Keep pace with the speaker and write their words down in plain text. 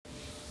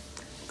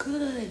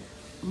Good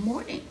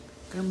morning.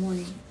 Good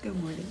morning. Good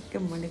morning.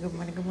 Good morning. Good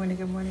morning. Good morning.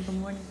 Good morning. Good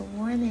morning. Good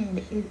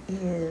morning. It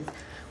is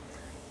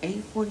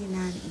 8:49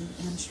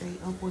 a.m.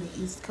 straight up for the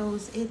East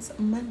Coast. It's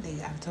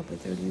Monday, October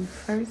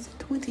 31st,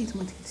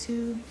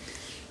 2022.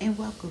 And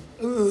welcome.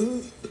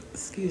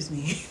 Excuse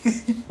me.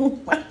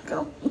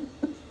 Welcome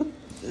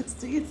to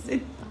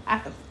season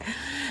 5,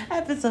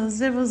 episode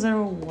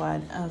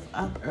 001 of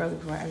Up Early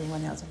for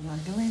everyone else of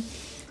Monica Lynn.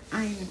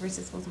 I am your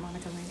gracious host,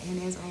 Monica Lynn,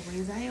 and as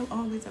always, I am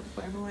always up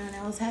for everyone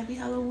else. Happy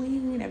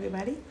Halloween,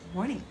 everybody.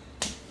 Morning.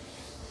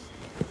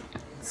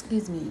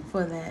 Excuse me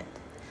for that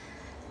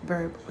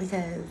burp,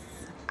 because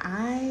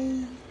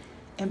I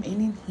am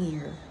in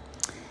here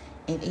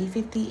at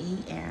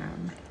 8:50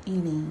 a.m.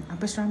 eating a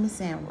pastrami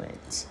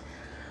sandwich,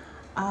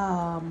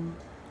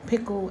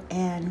 pickle,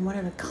 and one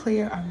of the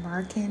clear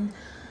American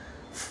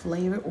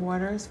flavored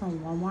waters from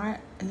Walmart.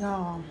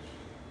 Y'all,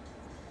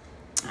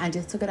 I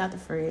just took it out the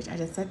fridge. I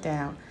just sat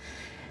down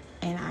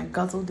and I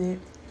guzzled it,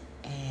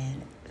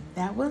 and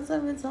that was the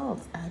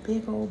result. A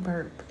big old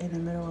burp in the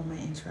middle of my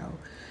intro.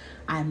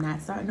 I'm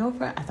not starting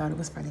over. I thought it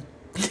was funny.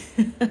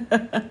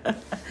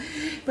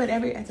 But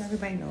as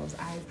everybody knows,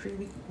 I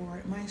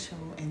pre-record my show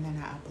and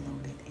then I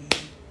upload it,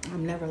 and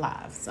I'm never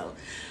live. So,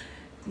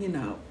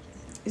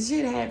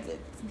 shit happens,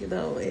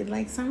 and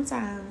like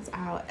sometimes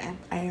I'll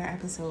air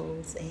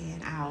episodes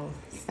and I'll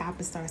stop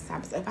and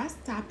start. So if I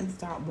stop and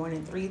start more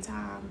than 3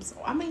 times,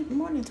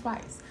 more than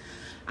twice,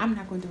 I'm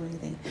not going to do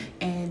anything.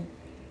 And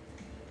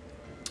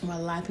what a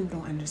lot of people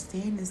don't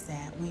understand is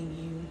that when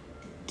you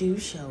do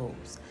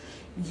shows,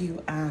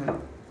 you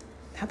how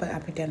about I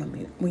put that on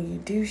mute? When you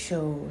do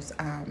shows,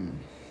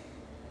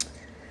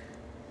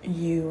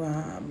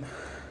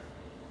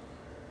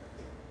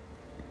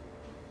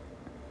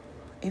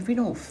 if you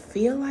don't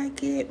feel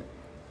like it,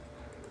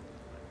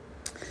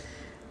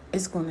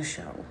 it's going to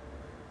show.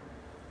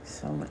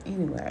 So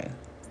anyway,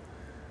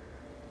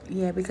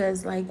 yeah,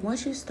 because like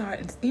once you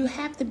start, you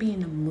have to be in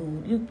the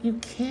mood. You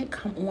can't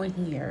come on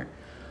here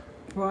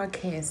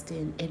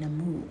broadcasting in a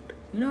mood.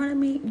 You know what I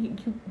mean?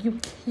 You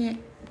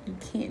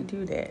can't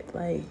do that.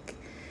 Like,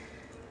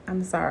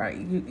 I'm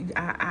sorry.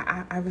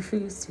 I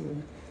refuse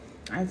to.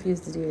 I refuse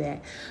to do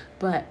that.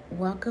 But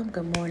welcome.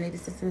 Good morning.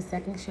 This is the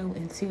second show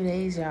in 2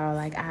 days, y'all.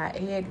 Like I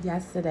aired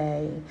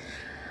yesterday.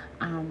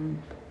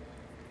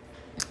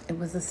 It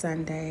was a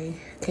Sunday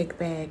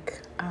kickback.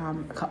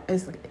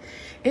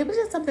 It was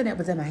just something that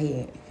was in my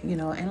head,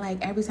 and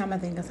like every time I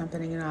think of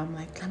something, I'm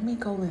like, let me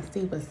go and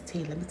see what's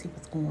tea. Let me see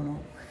what's going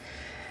on.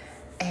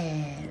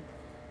 And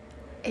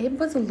it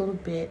was a little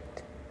bit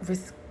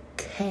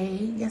risque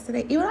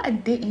yesterday. Even though I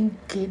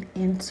didn't get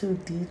into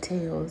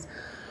details,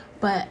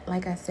 but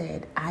like I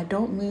said, I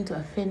don't mean to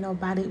offend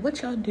nobody.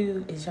 What y'all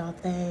do is y'all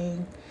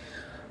thing.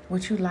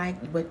 What you like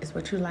is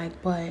what you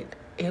like, but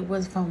it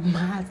was from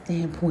my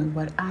standpoint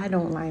what I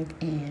don't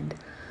like, and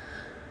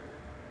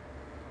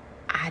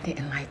I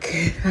didn't like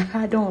it.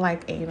 I don't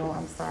like anal.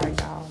 I'm sorry,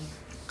 y'all.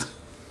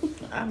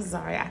 I'm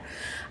sorry.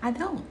 I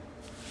don't.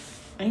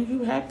 And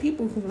you have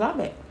people who love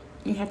it.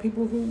 You have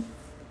people who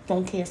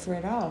don't care for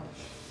it at all.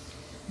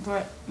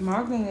 But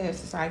my thing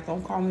is, it's like,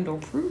 don't call me no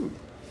prude,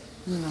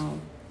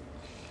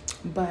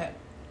 But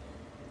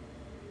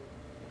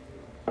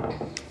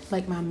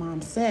like my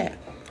mom said,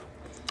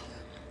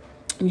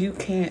 you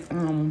can't,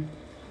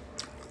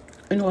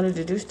 in order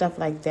to do stuff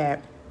like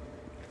that,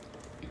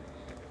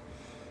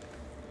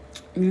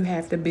 you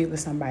have to be with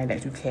somebody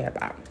that you care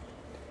about.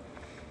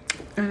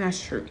 And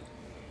that's true.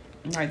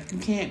 Like, you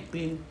can't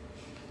be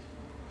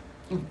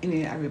with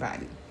any and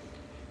everybody.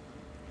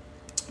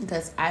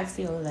 Because I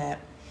feel that,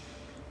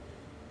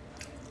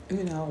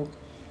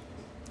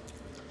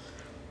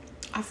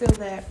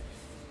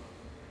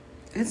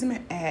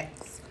 intimate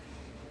acts.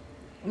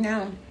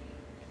 Now,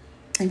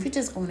 if you're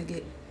just going to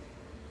get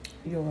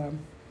your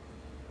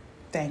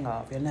thing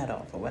off, your nut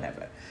off, or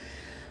whatever,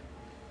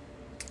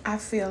 I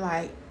feel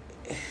like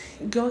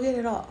go get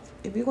it off.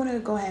 If you're going to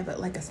go have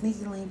like a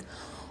sneaky link,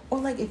 or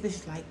like if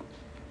it's like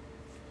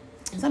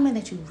something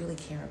that you really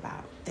care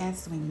about,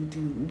 that's when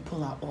you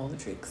pull out all the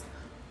tricks.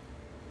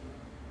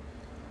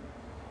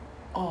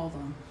 All of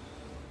them.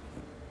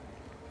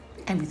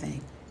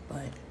 Everything.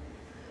 But,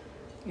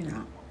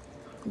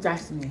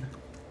 that's me.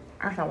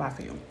 That's how I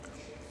feel.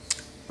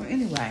 But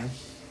anyway,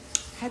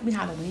 happy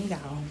Halloween,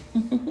 y'all.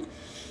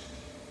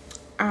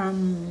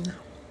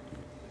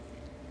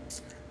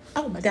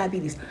 My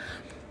diabetes.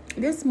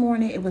 This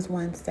morning it was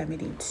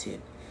 172.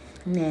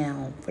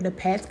 Now, for the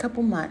past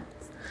couple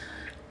months,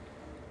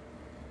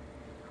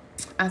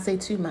 I say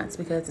 2 months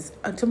because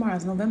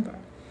tomorrow's November.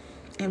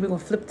 And we're going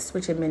to flip the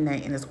switch at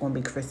midnight and it's going to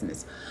be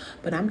Christmas.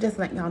 But I'm just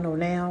letting y'all know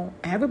now,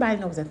 everybody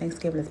knows that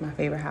Thanksgiving is my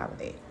favorite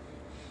holiday.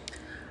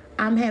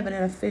 I'm having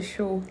an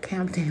official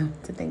countdown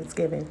to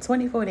Thanksgiving.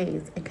 24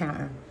 days and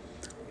counting.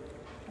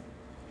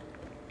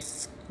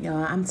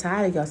 Y'all, I'm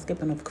tired of y'all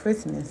skipping up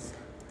Christmas.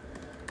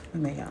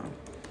 Y'all.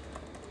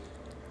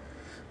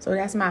 So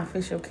that's my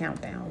official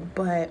countdown.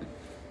 But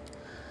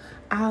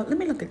let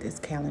me look at this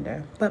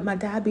calendar. But my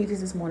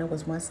diabetes this morning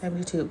was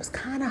 172. It was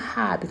kind of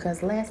high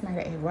because last night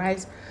I ate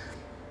rice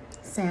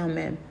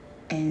salmon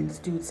and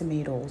stewed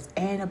tomatoes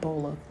and a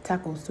bowl of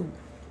taco soup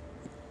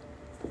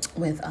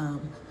with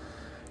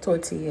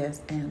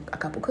tortillas and a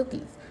couple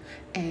cookies.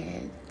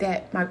 And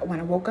when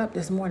I woke up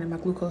this morning, my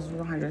glucose was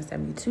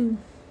 172.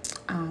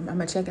 I'm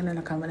gonna check in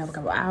a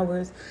couple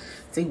hours,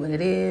 see what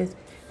it is,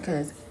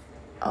 because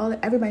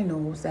everybody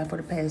knows that for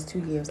the past 2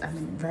 years I've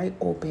been very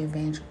open,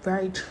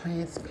 very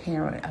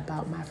transparent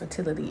about my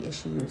fertility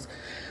issues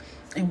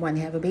and want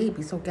to have a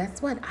baby. So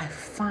guess what? I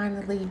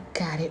finally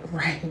got it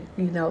right.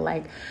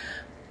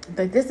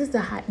 This is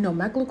the high. No,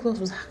 my glucose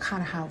was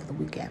kind of high over the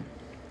weekend,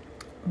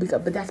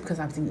 but that's because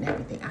I was eating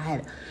everything.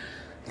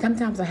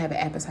 Sometimes I have an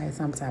appetite,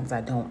 sometimes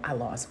I don't. I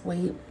lost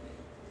weight.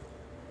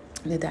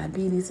 The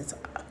diabetes is,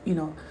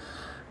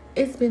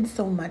 it's been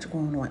so much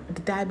going on.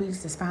 The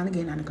diabetes is finally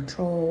getting under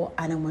control.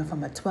 I done went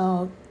from a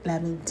 12,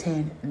 11,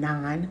 10,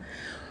 9.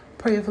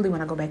 Prayerfully,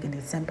 when I go back in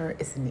December,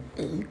 it's in the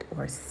 8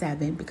 or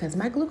 7 because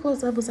my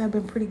glucose levels have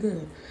been pretty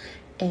good.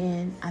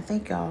 And I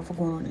thank y'all for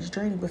going on this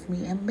journey with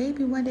me. And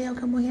maybe one day I'll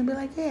come on here and be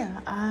like,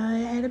 yeah, I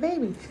had a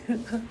baby.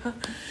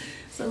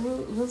 So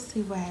we'll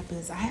see what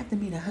happens. I have to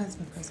meet a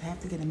husband first. I have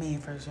to get a man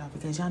first, y'all,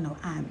 because y'all know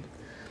I'm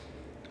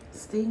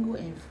single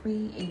and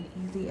free and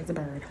easy as a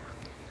bird.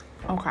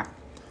 Okay.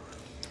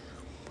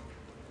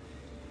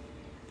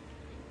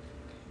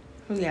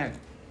 So yeah,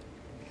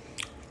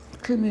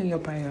 keep me in your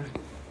prayer.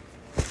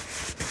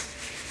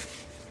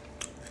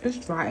 It's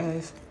dry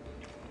as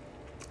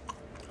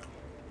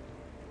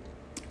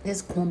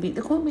this corned beef.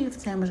 The corned beef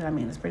sandwich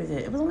is pretty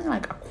good. It was only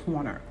like a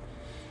corner.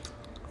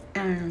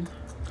 And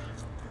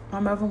my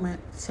mother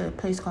went to a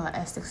place called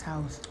Essex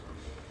House.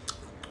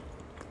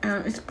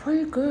 And it's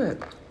pretty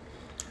good.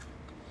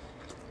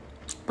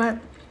 But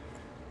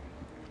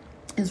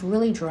it's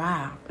really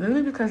dry.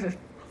 Maybe because it's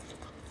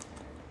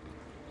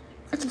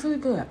really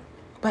good.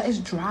 But it's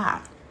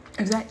dry.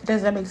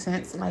 Does that make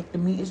sense? Like, the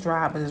meat is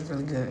dry, but it's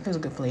really good. It has a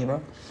good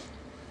flavor.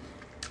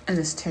 And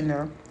it's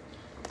tender.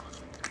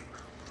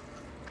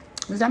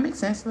 Does that make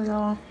sense to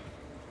y'all?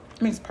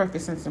 It makes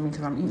perfect sense to me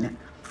because I'm eating it.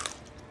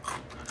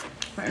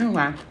 But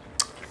anyway.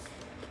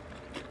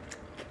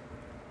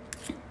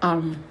 I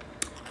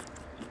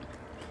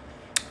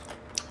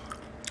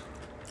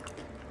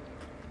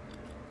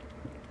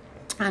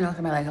know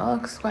somebody like,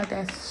 oh, squat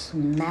that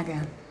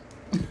smacking.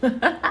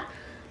 But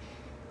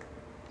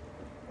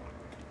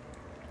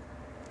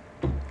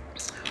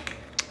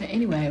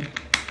anyway,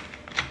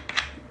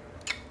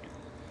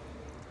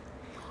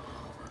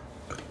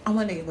 I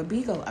want to give a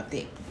Bigo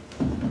update.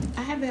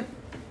 I haven't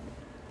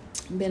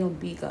been on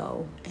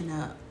Bigo in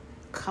a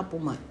couple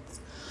months.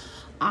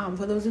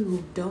 For those of you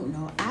who don't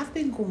know, I've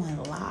been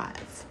going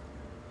live.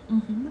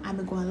 I've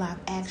been going live,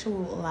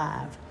 actual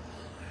live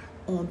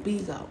on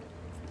Bigo.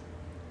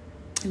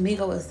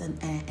 Bigo is an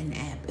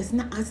app. It's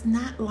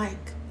not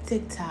like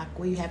TikTok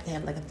where you have to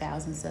have like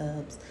 1,000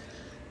 subs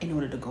in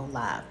order to go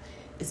live.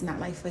 It's not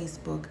like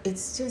Facebook.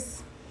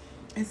 It's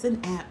an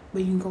app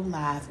where you can go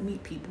live,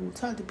 meet people,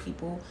 talk to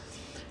people.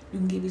 You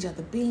can give each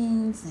other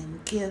beans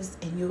and gifts,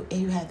 and you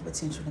have the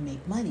potential to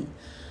make money.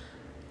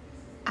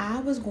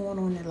 I was going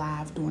on it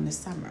live during the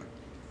summer,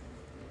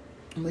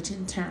 which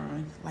in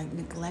turn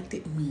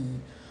neglected me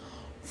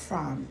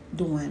from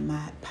doing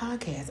my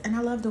podcast. And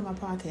I love doing my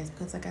podcast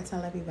because, like I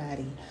tell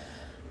everybody,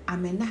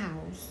 I'm in the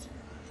house,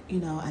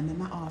 I'm in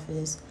my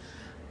office,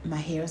 my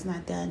hair is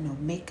not done, no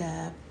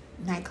makeup,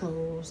 night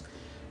clothes,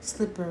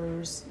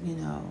 slippers,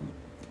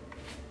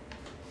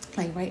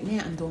 like right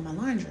now I'm doing my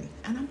laundry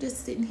and I'm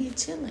just sitting here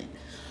chilling.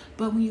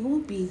 But when you go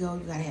on Bigo,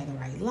 you gotta have the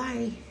right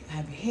light,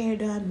 have your hair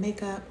done,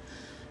 makeup,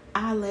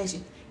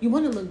 eyelashes. You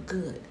want to look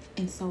good.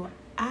 And so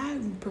I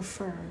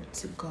prefer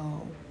to go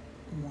on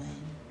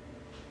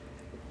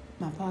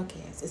my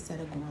podcast instead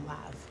of going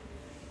live.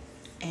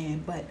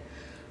 But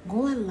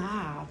going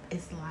live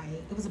is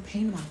it was a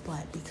pain in my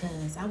butt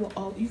because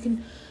you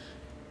can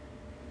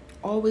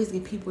always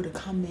get people to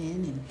come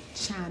in and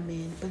chime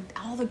in, but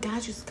all the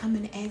guys just come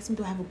in and ask me,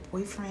 do I have a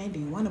boyfriend? Do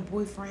you want a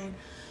boyfriend?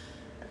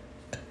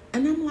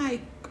 And I'm like,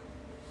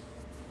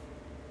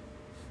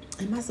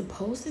 am I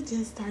supposed to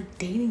just start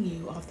dating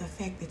you off the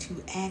fact that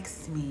you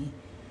asked me,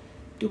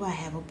 do I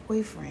have a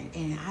boyfriend?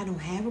 And I don't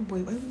have a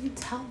boyfriend. When you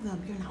tell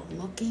them you're not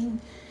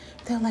looking,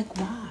 they're like,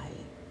 why?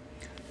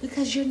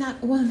 Because you're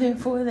not on there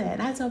for that.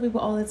 And I tell people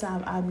all the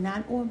time, I'm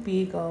not on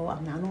Bigo,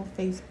 I'm not on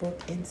Facebook,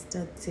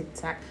 Insta,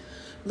 TikTok,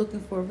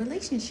 looking for a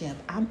relationship.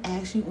 I'm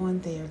actually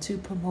on there to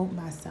promote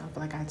myself.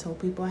 Like I told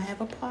people I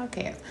have a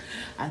podcast.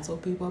 I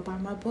told people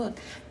about my book.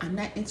 I'm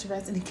not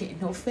interested in getting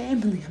no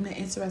family. I'm not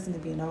interested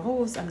in being a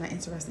host. I'm not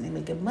interested in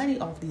making money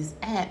off these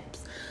apps.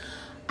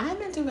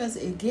 I'm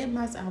interested in getting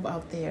myself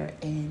out there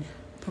and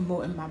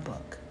promoting my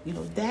book.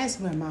 That's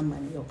where my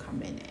money will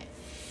come in at.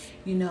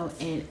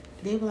 And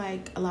they were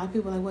like, a lot of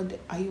people were like, what,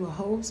 are you a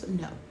host?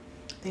 No.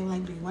 They were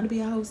like, do you want to be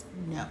a host?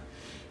 No.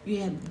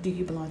 Do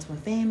you belong to a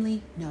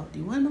family? No. Do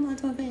you want to belong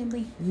to a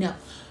family? No.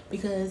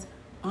 Because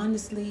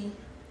honestly,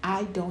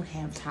 I don't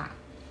have time.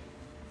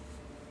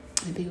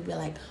 And people be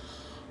like,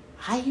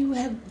 how you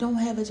don't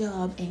have a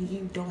job and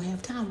you don't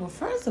have time? Well,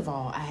 first of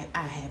all, I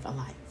have a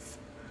life.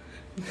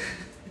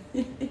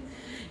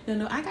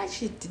 No, I got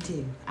shit to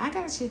do.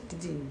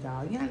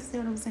 Y'all. You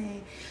understand what I'm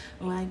saying?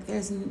 Like,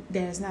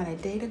 there's not a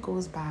day that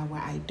goes by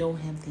where I don't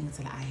have things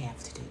that I have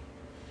to do.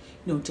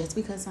 Just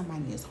because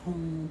somebody is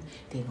home,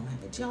 they don't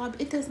have a job,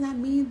 it does not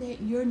mean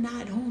that you're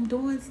not home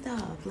doing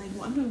stuff. Like,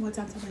 I remember one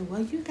time somebody,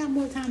 well, you got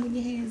more time in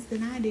your hands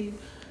than I do.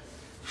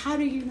 How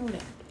do you know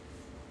that?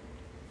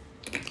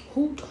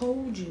 Who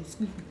told you?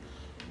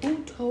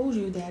 Who told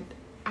you that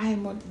I have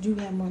more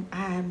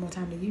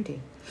time than you do?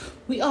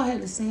 We all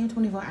have the same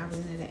 24 hours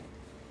in a day.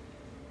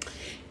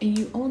 And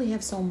you only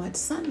have so much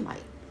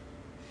sunlight.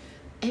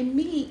 And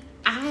me,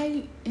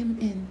 I am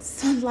in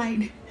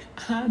sunlight.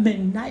 I'm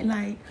in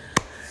nightlight.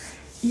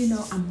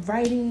 I'm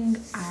writing.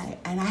 I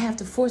have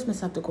to force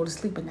myself to go to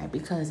sleep at night,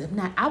 because if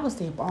not, I will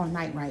stay up all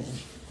night writing.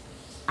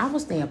 I will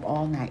stay up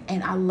all night.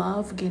 And I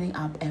love getting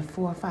up at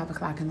 4 or 5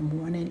 o'clock in the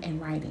morning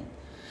and writing.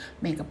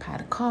 Make a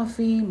pot of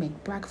coffee,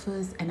 make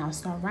breakfast, and I'll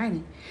start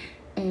writing.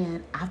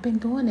 And I've been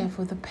doing that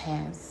for the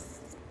past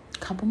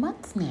couple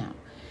months now.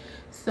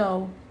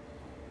 So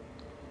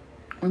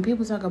when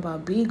people talk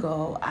about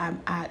Bigo,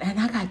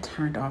 I got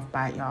turned off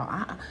by it,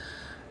 y'all.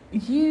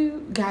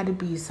 You got to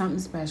be something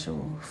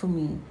special for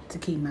me to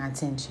keep my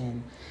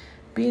attention.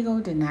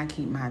 Bigo did not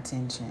keep my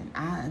attention.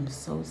 I am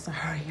so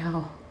sorry,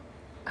 y'all.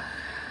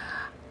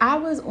 I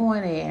was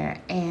on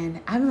air, and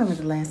I remember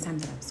the last time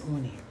that I was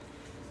on air.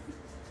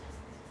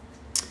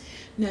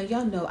 Now,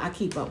 y'all know I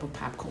keep up with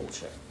pop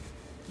culture,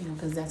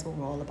 because that's what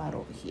we're all about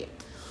over here.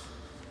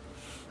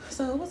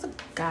 So it was a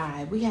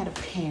guy. We had a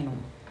panel,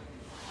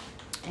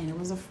 and it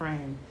was a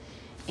friend.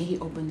 And he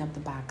opened up the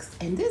box.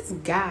 And this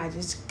guy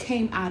just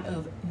came out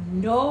of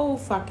no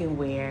fucking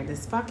where.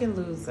 This fucking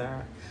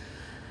loser.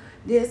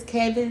 This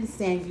Kevin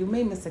Samuel.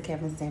 May Mr.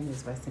 Kevin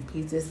Samuel's rest in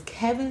peace. This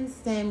Kevin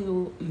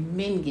Samuel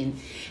Minion.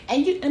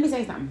 And let me tell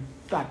you something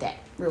about that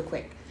real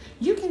quick.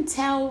 You can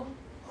tell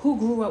who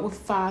grew up with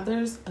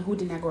fathers and who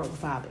did not grow up with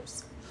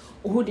fathers.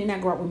 Or who did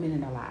not grow up with men in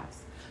their lives.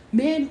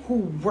 Men who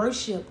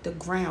worship the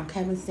ground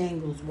Kevin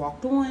Samuels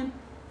walked on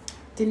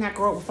did not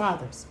grow up with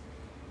fathers.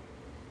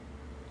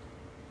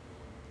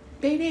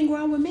 They didn't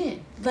grow up with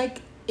men.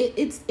 Like,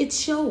 it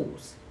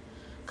shows.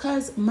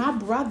 Because my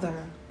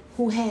brother,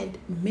 who had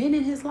men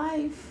in his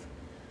life,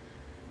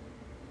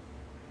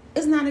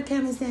 is not a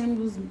Kevin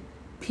Samuels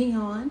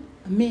peon,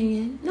 a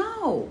minion.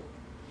 No.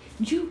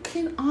 You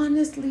can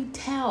honestly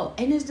tell.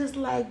 And it's just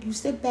like, you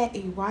sit back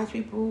and you watch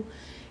people,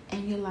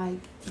 and you're like,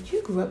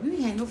 you grew up, you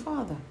ain't had no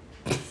father.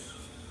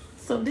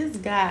 So this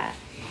guy,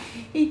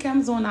 he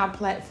comes on our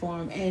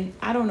platform, and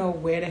I don't know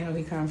where the hell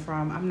he comes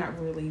from. I'm not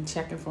really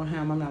checking for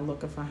him. I'm not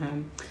looking for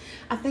him.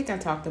 I think I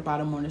talked about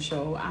him on the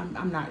show.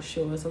 I'm not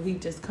sure. So he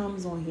just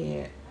comes on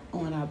here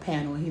on our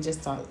panel, and he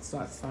just starts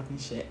talking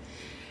shit.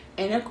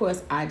 And of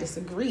course, I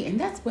disagree. And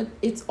that's what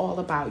it's all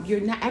about.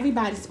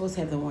 Everybody's supposed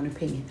to have their own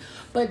opinion.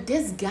 But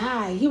this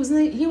guy, he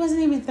wasn't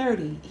even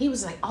 30. He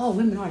was like, oh,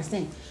 women are the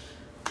same.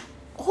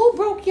 Who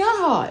broke your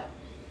heart?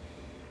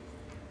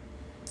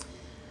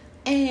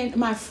 And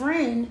my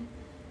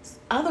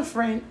other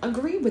friend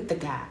agreed with the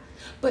guy.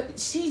 But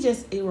she's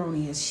just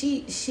erroneous.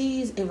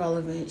 She's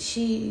irrelevant.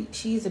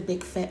 She's a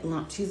big fat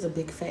lump. She's a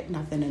big fat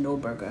nothing, a no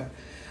burger.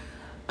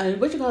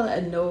 What you call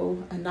it?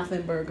 A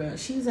nothing burger.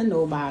 She's a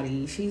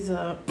nobody. She's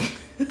a...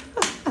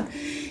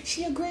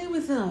 She agreed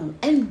with him.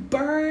 And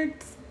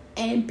birds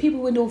and people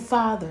with no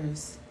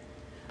fathers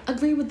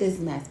agree with this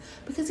mess.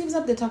 Because he was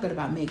up there talking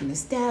about Megan Thee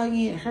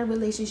Stallion and her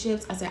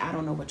relationships. I said, I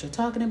don't know what you're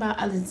talking about.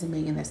 I listen to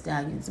Megan Thee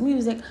Stallion's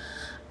music.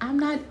 I'm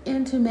not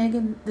into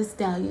Megan Thee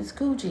Stallion's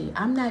coochie.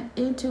 I'm not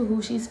into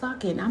who she's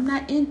fucking. I'm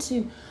not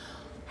into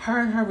her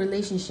and her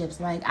relationships.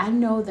 Like, I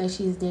know that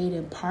she's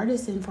dating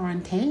Partisan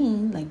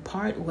Fontaine,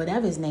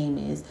 whatever his name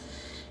is.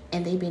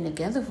 And they've been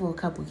together for a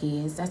couple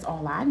years. That's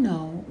all I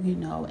know,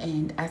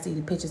 and I see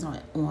the pictures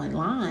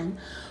online.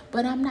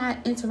 But I'm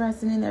not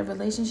interested in their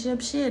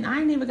relationship shit.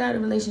 I ain't even got a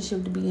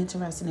relationship to be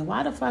interested in.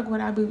 Why the fuck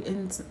would I be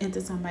into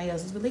somebody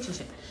else's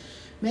relationship?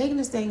 Megan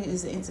Thee Stallion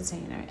is an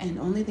entertainer, and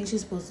the only thing she's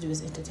supposed to do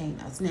is entertain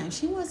us. Now, if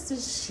she wants to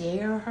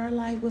share her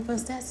life with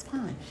us, that's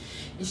fine.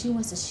 If she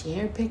wants to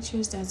share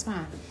pictures, that's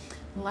fine.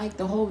 Like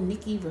the whole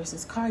Nicki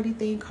versus Cardi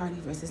thing,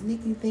 Cardi versus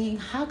Nicki thing.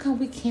 How come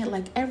we can't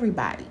like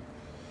everybody?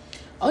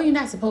 Oh, you're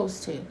not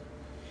supposed to.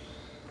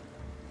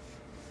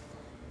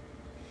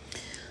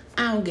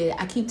 I don't get it.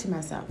 I keep to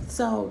myself.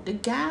 So the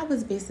guy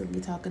was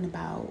basically talking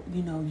about,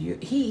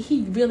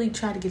 he really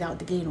tried to get out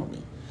the gate on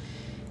me.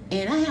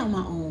 And I have my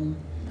own.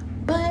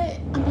 But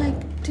I'm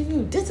like,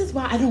 dude, this is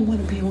why I don't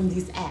want to be on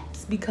these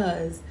apps.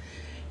 Because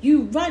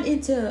you run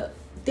into,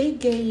 they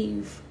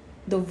gave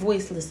the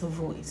voiceless a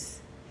voice.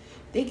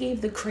 They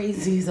gave the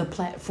crazies a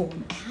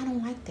platform. And I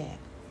don't like that.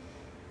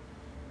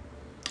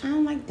 I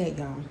don't like that,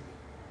 y'all.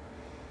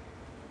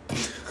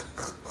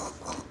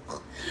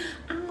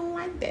 I don't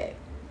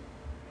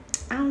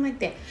like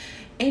that.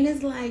 And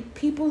it's like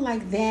people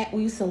like that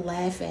we used to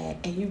laugh at,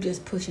 and you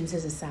just push them to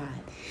the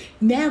side.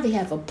 Now they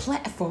have a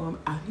platform,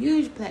 a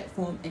huge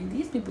platform, and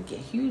these people get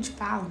huge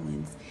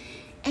followings.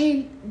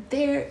 And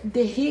their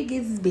hit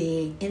gets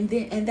big, and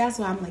that's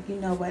why I'm like, you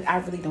know what? I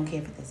really don't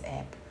care for this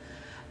app.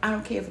 I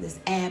don't care for this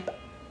app.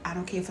 I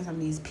don't care for some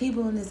of these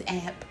people in this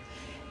app.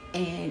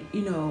 And,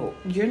 you know,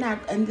 you're not,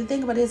 and the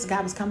thing about this, guy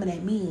was coming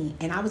at me,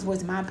 and I was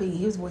voicing my opinion,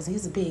 he was voicing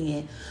his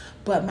opinion,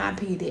 but my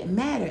opinion didn't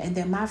matter. And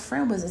then my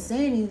friend wasn't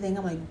saying anything.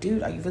 I'm like,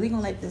 dude, are you really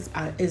gonna let this,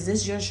 is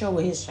this your show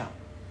or his show?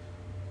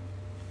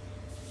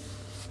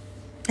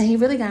 And he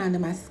really got under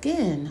my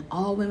skin.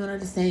 All women are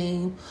the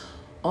same.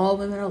 All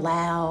women are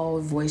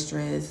loud,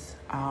 boisterous.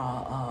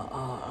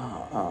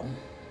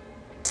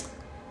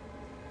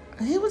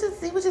 He was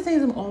just saying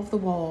them off the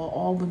wall.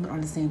 All women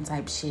are the same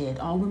type shit.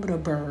 All women are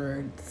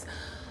birds.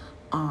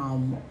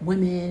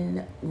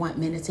 Women want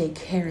men to take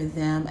care of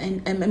them,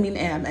 and I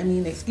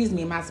mean, excuse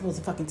me, am I supposed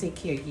to fucking take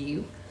care of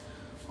you?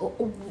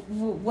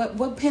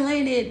 What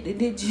planet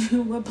did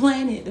you? What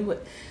planet?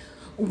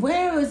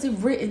 Where is it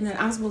written that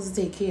I'm supposed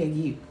to take care of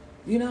you?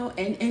 You know,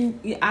 and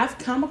I've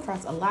come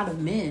across a lot of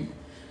men,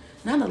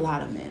 not a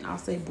lot of men, I'll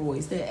say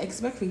boys, that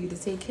expect for you to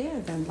take care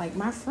of them. Like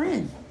my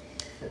friend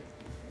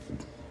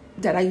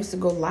that I used to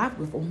go live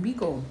with,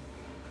 Omigo,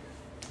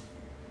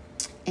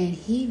 and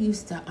he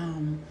used to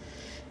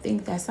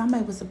think that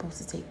somebody was supposed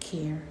to take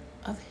care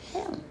of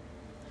him.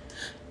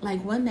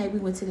 Like one night we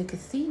went to the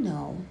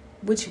casino,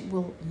 which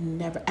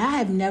I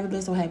have never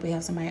been so happy to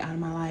have somebody out of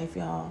my life,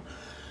 y'all.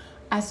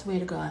 I swear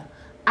to God,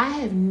 I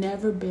have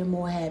never been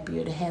more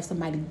happier to have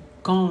somebody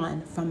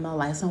gone from my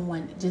life,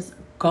 someone just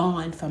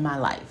gone from my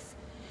life.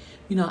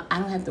 You know, I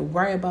don't have to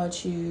worry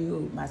about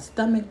you. My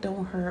stomach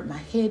don't hurt. My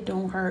head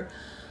don't hurt.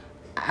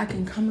 I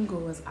can come and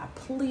go as I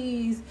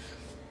please.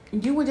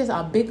 You were just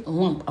a big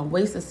lump, a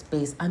waste of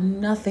space, a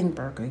nothing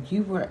burger.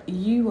 You are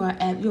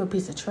a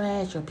piece of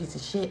trash, you're a piece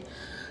of shit.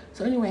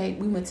 So anyway,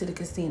 we went to the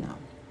casino.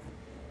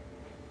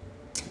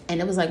 And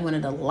it was like one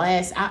of the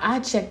last, I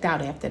checked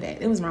out after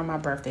that. It was around my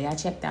birthday. I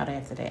checked out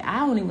after that. I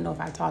don't even know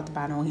if I talked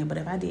about it on here, but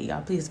if I did,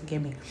 y'all, please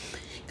forgive me.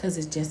 Because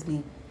it's just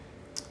me.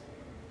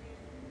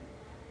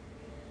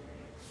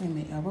 Wait a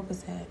minute, y'all, what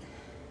was that?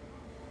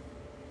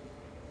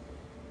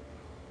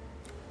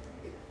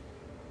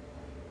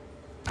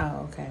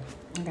 Oh, okay.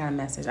 I got a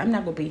message. I'm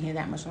not going to be here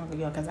that much longer,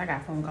 y'all, because I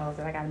got phone calls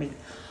that I got to make.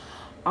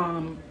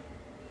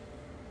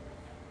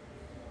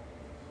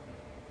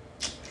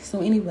 So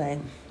anyway,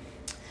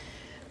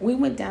 we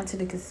went down to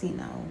the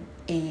casino,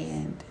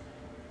 and,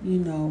 you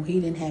know,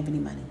 he didn't have any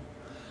money.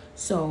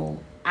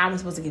 So I was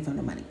supposed to give him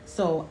the money.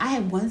 So I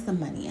had won some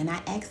money, and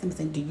I asked him,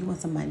 saying, do you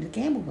want some money to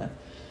gamble with?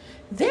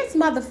 This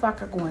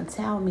motherfucker going to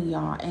tell me,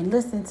 y'all, and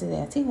listen to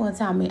this. He going to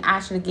tell me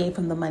I should have gave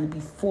him the money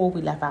before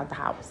we left out the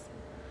house.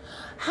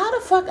 How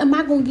the fuck am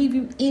I going to give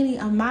you any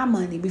of my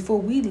money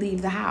before we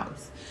leave the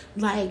house?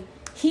 Like,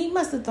 he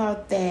must have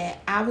thought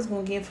that I was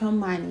going to give him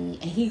money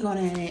and he going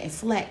in there and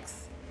flex.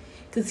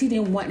 Because he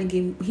didn't want me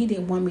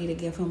to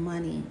give him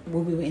money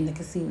when we were in the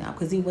casino.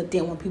 Because he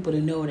didn't want people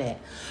to know that.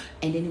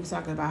 And then he was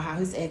talking about how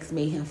his ex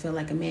made him feel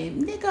like a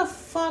man. Nigga,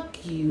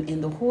 fuck you.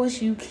 And the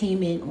horse you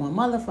came in on,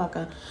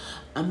 motherfucker,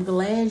 I'm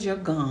glad you're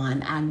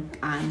gone.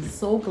 I'm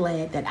so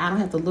glad that I don't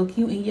have to look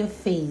you in your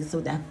face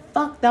with that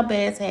fucked up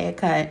ass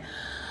haircut.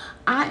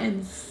 I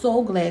am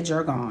so glad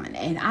you're gone.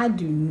 And I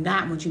do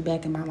not want you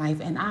back in my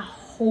life. And I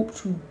hope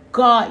to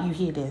God you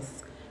hear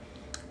this.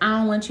 I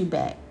don't want you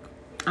back.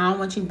 I don't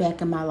want you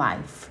back in my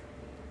life.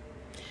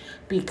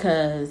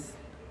 Because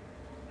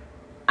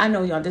I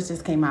know, y'all, this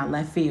just came out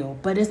left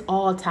field. But it's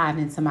all tied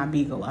into my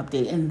Bigo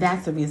update. And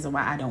that's the reason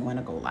why I don't want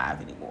to go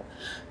live anymore.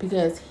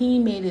 Because he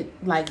made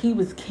it like he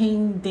was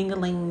King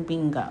Dingaling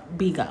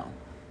Bigo.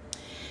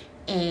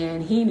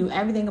 And he knew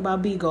everything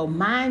about Bigo.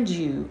 Mind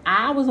you,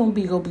 I was on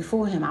Bigo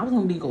before him. I was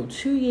on Bigo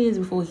 2 years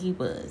before he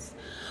was.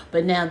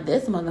 But now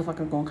this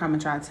motherfucker gonna come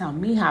and try to tell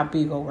me how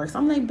Bigo works.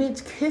 I'm like,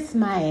 bitch, kiss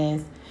my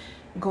ass.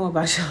 Go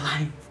about your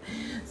life.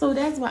 So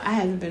that's why I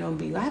haven't been on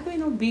Bigo. I haven't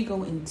been on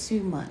Bigo in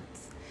 2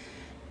 months.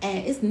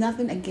 And it's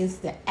nothing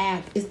against the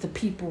app. It's the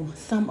people,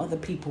 some other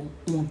people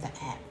on the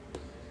app.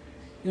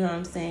 You know what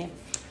I'm saying?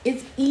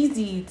 It's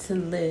easy to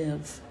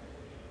live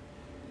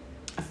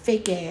a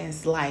fake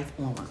ass life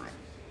online.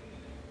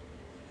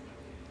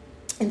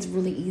 It's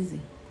really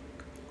easy.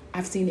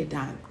 I've seen it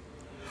done.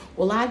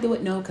 Will I do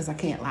it? No, because I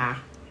can't lie.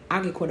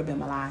 I'll get caught up in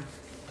my lie.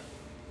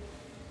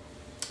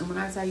 And when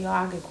I tell y'all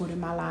I'll get caught in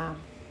my lie,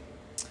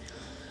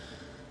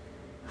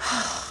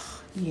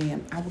 yeah,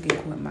 I will get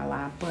caught in my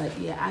lie. But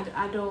yeah,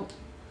 I don't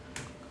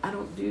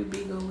do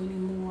Bigo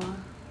anymore.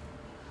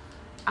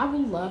 I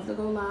would love to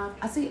go live.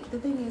 I see, the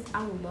thing is,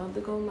 I would love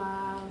to go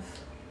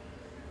live.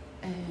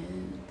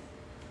 And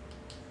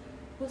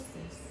what's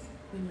this?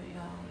 Wait a minute,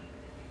 y'all.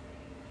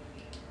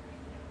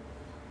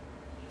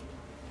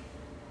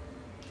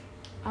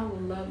 I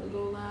would love to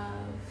go live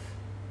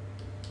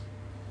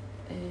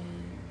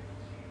and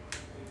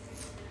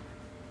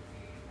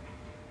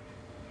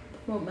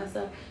promote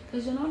myself.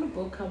 Because you know the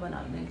book coming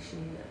out next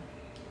year.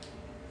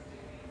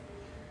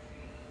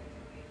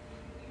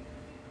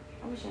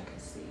 I wish I could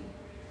see.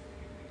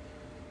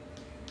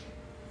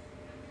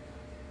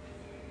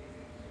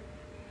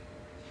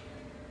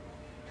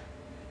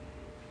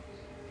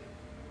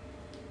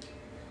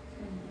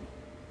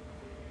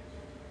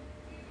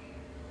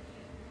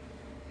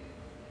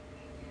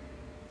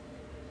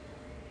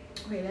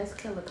 Wait, that's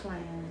Killer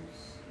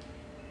Clowns.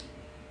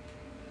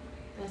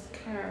 That's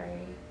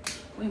Curry.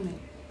 Wait a minute.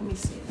 Let me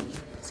see.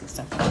 See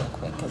something real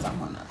quick because I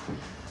want to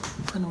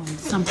put on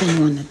something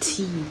on the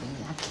TV.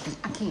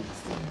 I can't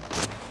see.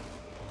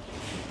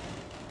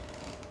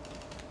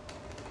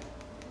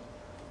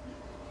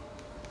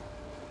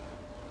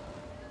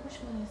 Which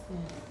one is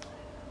this?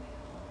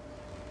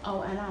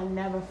 Oh, and I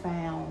never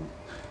found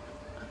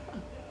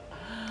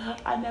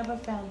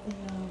the,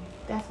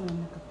 that's what I'm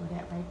looking for,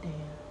 that right there.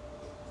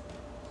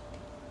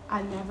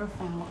 I never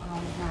found,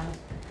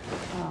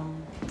 how,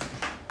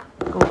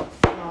 go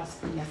floss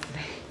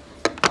yesterday.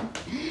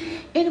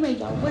 Anyway,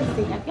 y'all, what is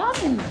it? Have y'all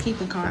been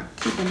keeping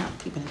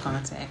in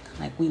contact,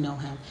 like we know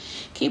him,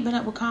 keeping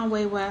up with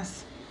Kanye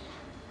West?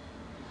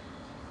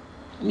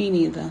 Me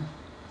neither.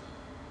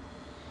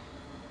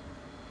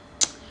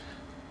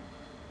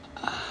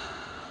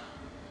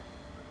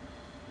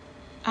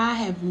 I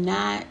have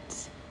not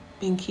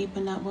been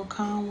keeping up with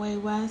Kanye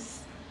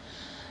West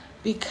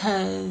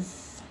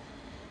because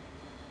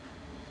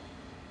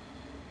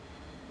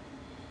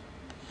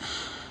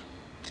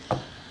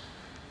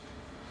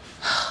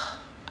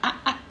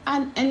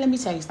and let me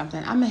tell you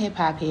something. I'm a hip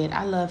hop head.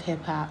 I love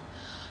hip hop,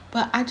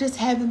 but I just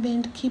haven't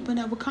been keeping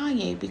up with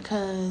Kanye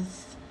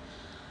because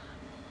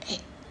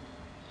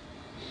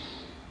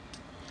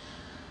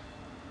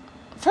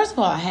first of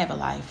all, I have a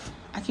life.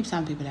 I keep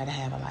telling people that I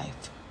have a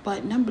life.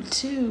 But number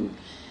two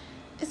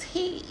is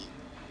I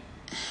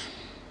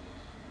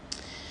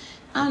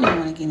don't even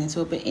want to get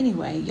into it. But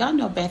anyway, y'all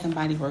know Bath and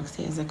Body Works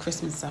has a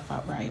Christmas stuff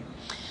up, right?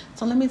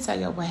 So let me tell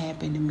you what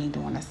happened to me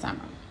during the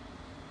summer.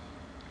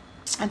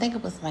 I think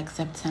it was like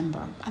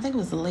September. I think it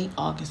was late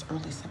August,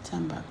 early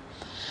September.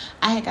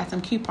 I had got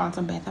some coupons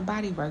on Bath and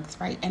Body Works,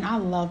 right? And I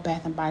love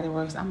Bath and Body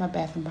Works. I'm a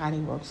Bath and Body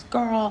Works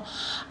girl.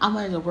 I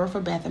wanted to work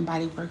for Bath and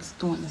Body Works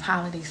during this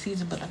holiday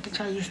season, but I can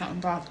tell you something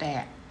about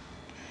that.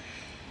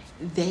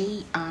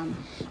 I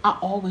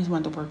always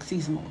wanted to work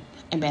seasonal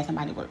in Bath and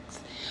Body Works.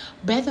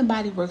 Bath and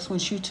Body Works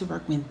wants you to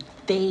work when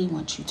they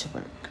want you to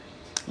work.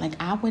 Like,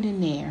 I went in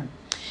there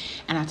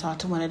and I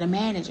talked to one of the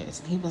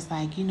managers, and he was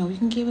like, you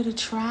can give it a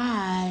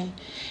try,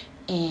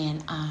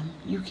 and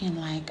you can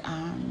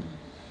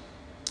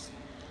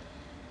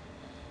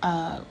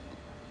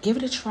give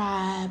it a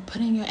try,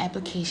 put in your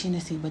application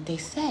to see what they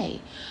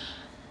say.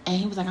 And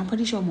he was like, I'm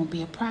pretty sure it won't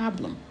be a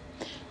problem.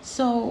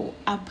 So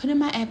I put in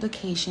my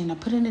application. I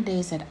put in the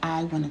days that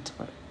I wanted to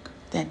work.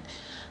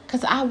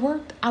 Because I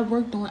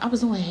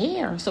was doing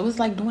hair. So it's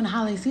like during the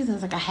holiday season,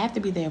 it's like I have to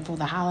be there for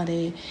the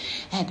holiday.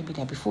 I had to be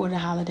there before the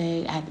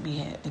holiday. I had to be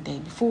here the day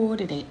before,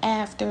 the day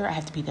after. I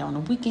have to be there on the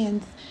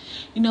weekends.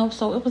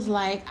 So it was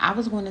like I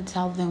was going to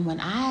tell them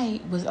when I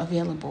was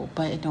available,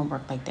 but it don't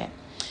work like that.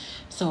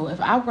 So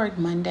if I worked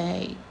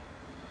Monday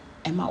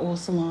at my oil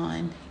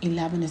salon,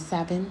 11 to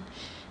 7,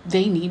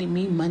 they needed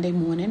me Monday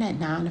morning at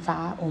 9 to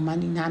 5, or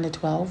Monday 9 to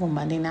 12, or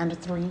Monday 9 to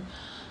 3.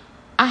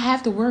 I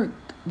have to work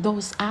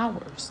those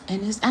hours.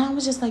 And I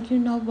was just like, you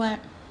know what?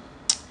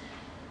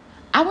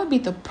 I would be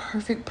the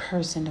perfect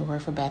person to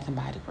work for Bath and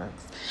Body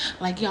Works.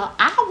 Like, y'all,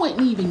 I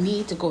wouldn't even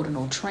need to go to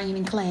no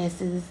training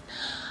classes.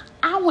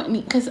 I wouldn't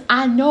need, because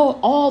I know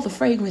all the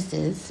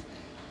fragrances.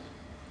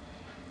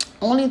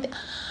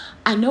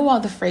 I know all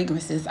the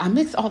fragrances. I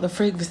mix all the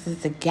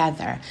fragrances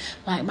together.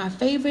 Like, my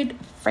favorite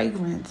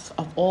fragrance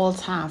of all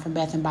time from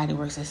Bath and Body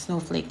Works is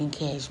Snowflake and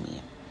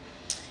Cashmere.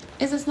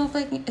 It's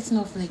Snowflake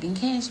and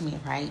Cashmere,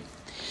 right?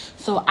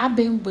 So I've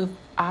been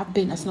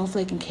a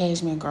Snowflake and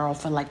Cashmere girl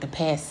for like the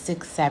past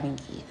 6-7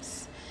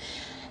 years.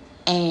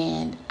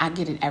 And I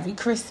get it every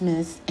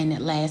Christmas, and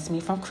it lasts me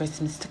from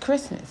Christmas to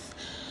Christmas.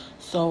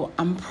 So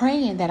I'm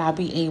praying that I'll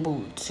be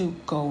able to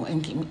go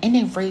and get me, and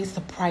they raise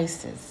the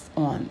prices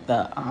on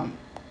the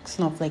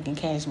Snowflake and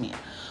Cashmere.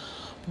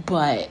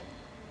 But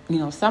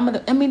some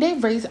of they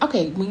raised.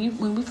 Okay,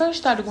 when we first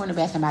started going to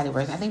Bath and Body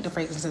Works, I think the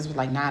fragrances were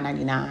like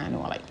 $9.99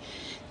 or like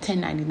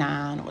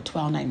 $10.99 or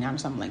 $12.99 or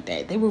something like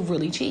that. They were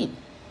really cheap.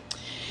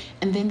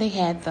 And then they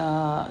had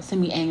the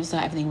semi-annual, so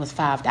everything was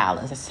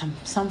 $5.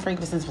 Some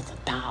fragrances was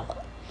 $1.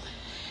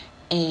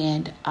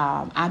 And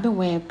I've been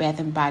wearing Bath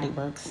and Body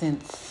Works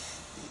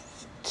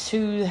since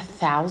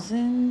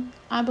 2000,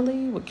 I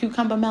believe, with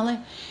Cucumber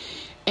Melon.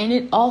 And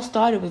it all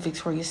started with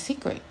Victoria's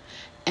Secret.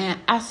 And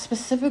I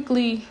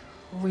specifically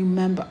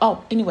remember...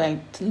 Oh, anyway,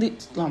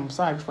 I'm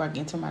sorry, before I get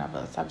into my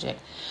other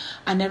subject.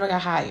 I never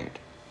got hired.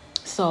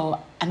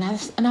 So, and I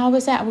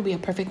always said I would be a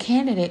perfect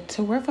candidate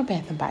to work for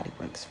Bath and Body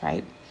Works,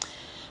 right?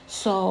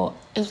 So,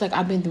 it was like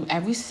I've been through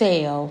every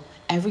sale,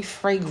 every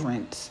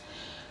fragrance.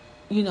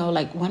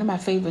 Like one of my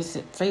favorite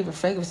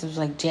fragrances was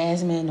like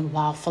Jasmine and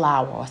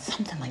Wildflower or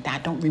something like that. I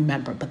don't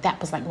remember, but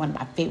that was like one of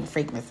my favorite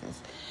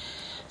fragrances.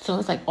 So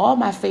it's like all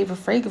my favorite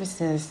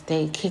fragrances,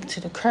 they kicked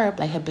to the curb,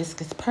 like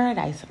Hibiscus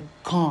Paradise, are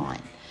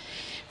gone.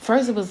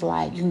 First it was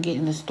like you can get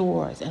in the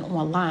stores and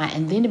online,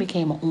 and then it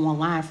became an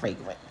online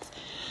fragrance.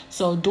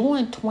 So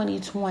during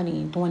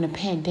 2020, during the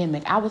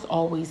pandemic, I was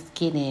always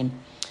getting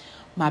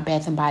my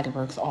Bath and Body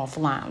Works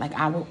offline. Like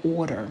I would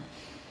order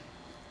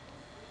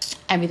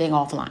everything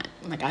offline.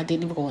 Like I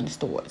didn't even go in the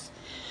stores.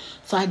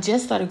 So I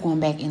just started going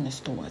back in the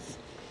stores.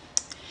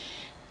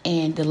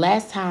 And the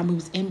last time we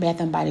was in Bath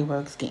and Body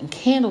Works getting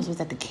candles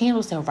was at the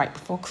candle sale right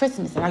before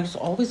Christmas. And I used to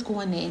always go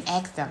in there and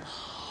ask them,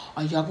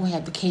 are y'all going to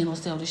have the candle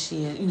sale this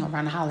year? You know,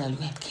 around the holiday, you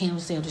have the candle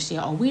sale this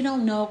year. Oh, we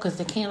don't know because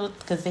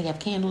they have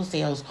candle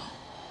sales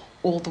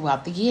all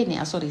throughout the year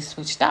now. So they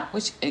switched up,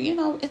 which, you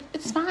know,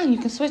 it's fine. You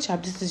can switch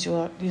up. This is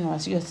your, you know,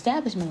 it's your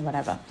establishment or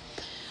whatever.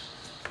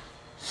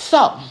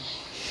 So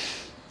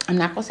I'm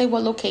not going to say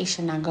what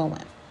location I go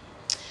in.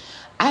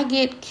 I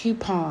get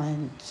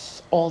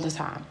coupons all the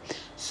time.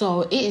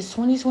 So it is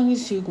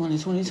 2022 going to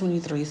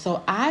 2023.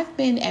 So I've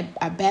been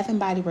at Bath and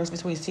Body Works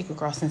Victoria's Secret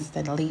Girl since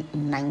the late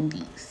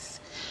 90s.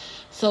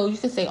 So you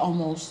could say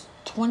almost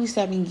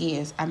 27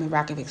 years I've been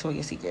rocking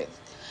Victoria's Secrets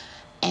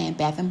and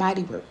Bath and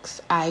Body Works.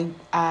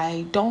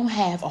 I don't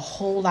have a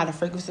whole lot of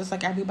fragrances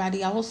like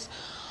everybody else,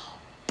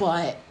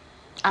 but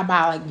I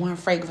buy like one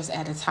fragrance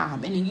at a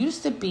time. And it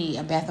used to be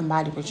a Bath and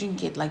Body Works, you can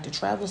get like the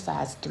travel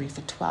size 3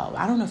 for $12.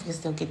 I don't know if you can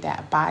still get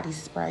that. A body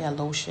spray, a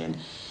lotion,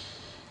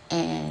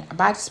 and a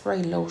body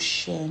spray,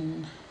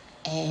 lotion,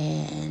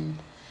 and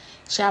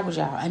shower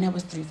gel. And that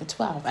was 3 for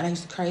 $12. And I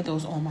used to carry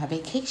those on my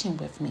vacation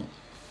with me.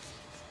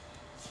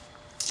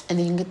 And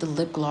then you can get the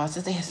lip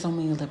glosses. They had so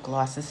many lip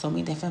glosses, so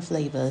many different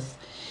flavors.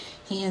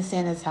 Hand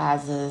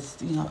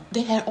sanitizers, you know,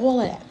 they had all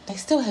of that. They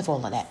still have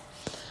all of that.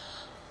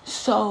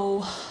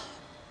 So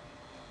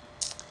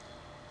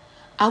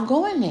I'll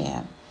go in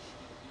there.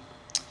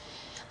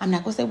 I'm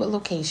not going to say what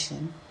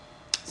location.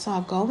 So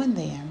I'll go in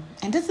there.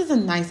 And this is a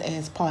nice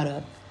ass part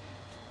of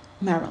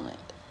Maryland.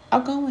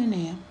 I'll go in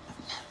there.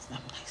 I'm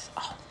nice.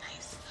 Oh,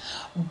 nice.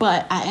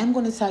 But I am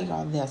going to tell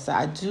y'all this.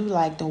 I do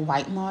like the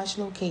White Marsh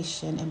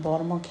location in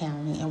Baltimore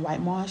County. In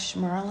White Marsh,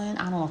 Maryland.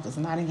 I don't know if it's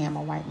Nottingham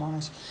or White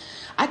Marsh.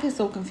 I get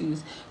so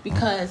confused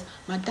because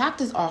my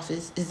doctor's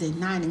office is in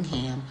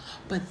Nottingham,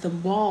 but the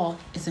mall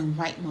is in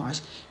White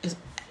Marsh.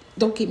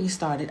 Don't get me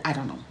started. I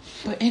don't know.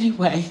 But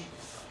anyway,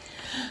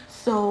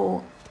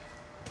 so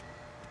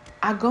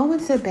I go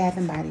into Bath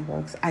and Body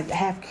Works. I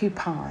have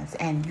coupons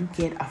and you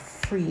get a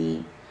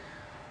free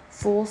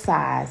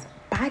full-size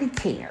body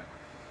care,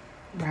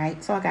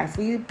 right? So I got a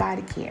free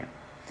body care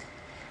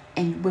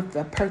and with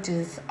the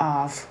purchase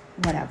of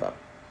whatever.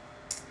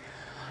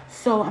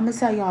 So I'm going to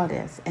tell y'all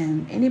this,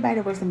 and anybody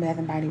that works in Bath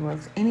and Body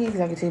Works, any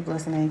executive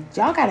listening,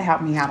 y'all got to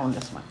help me out on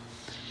this one.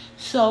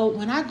 So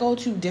when I go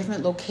to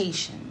different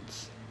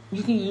locations,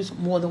 you can use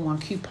more than one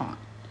coupon.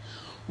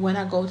 When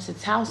I go to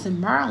Towson,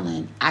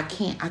 Maryland, I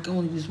can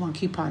only use one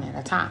coupon at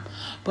a time.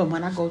 But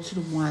when I go to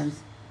the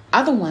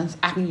other ones,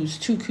 I can use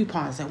 2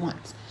 coupons at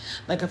once.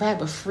 Like if I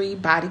have a free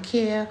body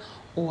care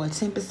or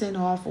 10%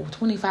 off or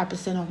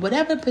 25% off,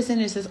 whatever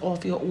percentage is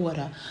off your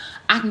order,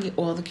 I can get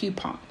all the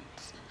coupons.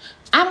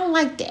 I don't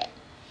like that.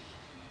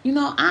 You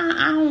know,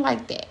 I don't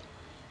like that.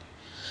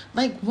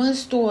 Like one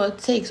store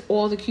takes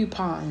all the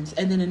coupons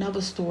and then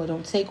another store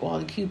don't take all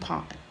the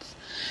coupons.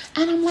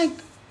 And I'm like,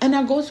 and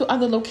I go to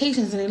other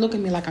locations and they look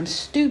at me like I'm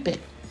stupid.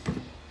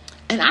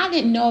 And I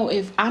don't know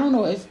if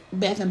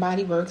Bath and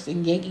Body Works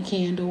and Yankee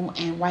Candle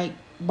and White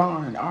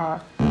Barn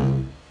are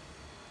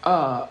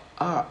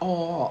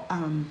all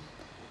I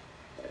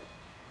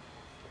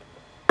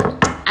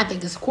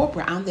think it's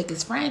corporate. I don't think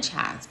it's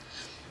franchise.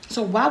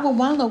 So why would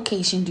one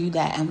location do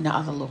that and the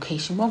other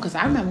location won't? Because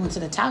I remember I went to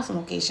the Towson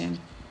location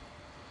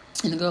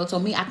and the girl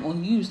told me I can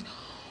only use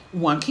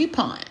one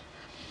coupon.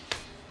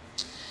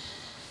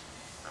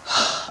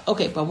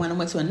 Okay, but when I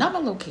went to another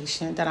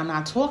location that I'm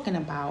not talking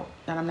about,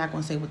 that I'm not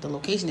going to say what the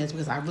location is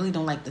because I really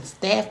don't like the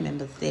staff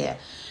members there,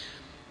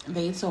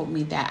 they told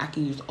me that I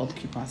can use all the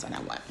coupons that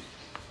I want.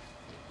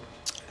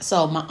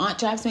 So my aunt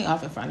drives me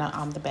off in front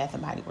of the Bath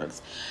and Body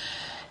Works.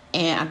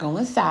 And I go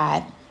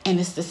inside, and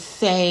it's the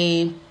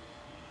same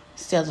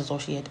sales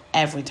associate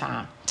every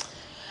time.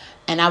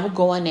 And I would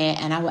go in there,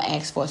 and I would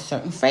ask for a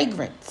certain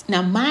fragrance.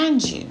 Now,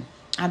 mind you,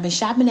 I've been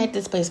shopping at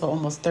this place for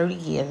almost 30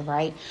 years,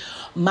 right?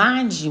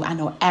 Mind you, I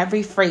know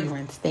every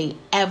fragrance they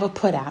ever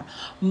put out.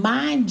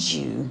 Mind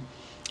you,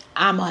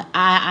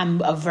 I'm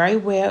very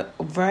well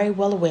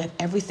aware of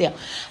every sale.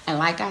 And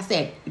like I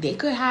said, they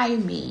could hire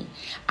me.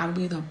 I'll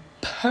be the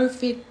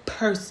perfect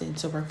person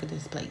to work for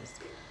this place.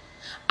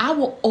 I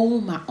will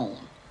own my own.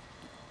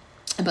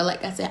 But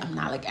like I said, I'm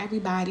not like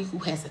everybody who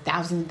has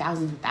thousands and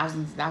thousands and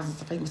thousands and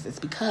thousands of fragrances,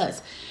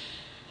 because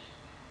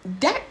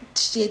that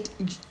shit,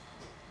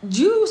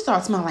 you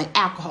start smelling like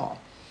alcohol.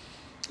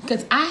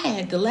 Because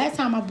the last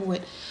time I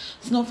bought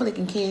Snowflake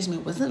and Cashmere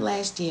wasn't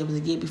last year, it was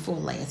the year before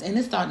last. And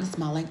it's starting to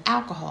smell like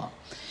alcohol.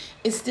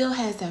 It still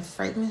has that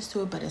fragrance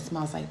to it, but it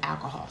smells like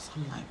alcohol. So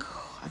I'm like,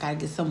 I got to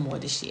get some more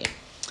this year.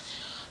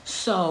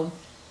 So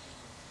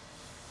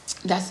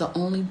that's the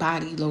only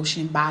body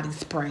lotion, body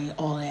spray,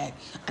 all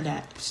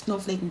that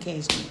Snowflake and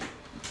Cashmere.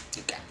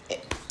 You got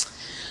it.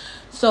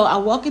 So I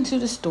walk into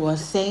the store,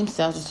 same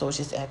sales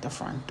associates at the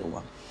front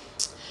door.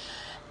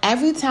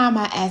 Every time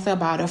I ask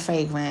about a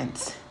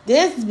fragrance,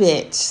 this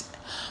bitch,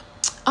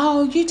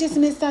 oh, you just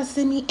missed our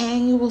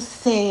semi-annual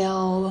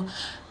sale.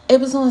 It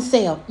was on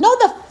sale. No,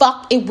 the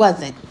fuck it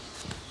wasn't.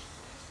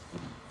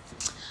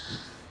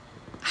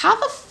 How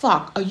the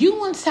fuck are you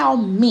going to tell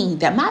me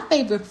that my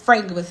favorite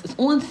fragrance is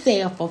on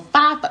sale for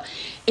 $5?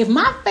 If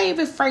my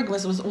favorite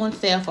fragrance was on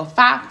sale for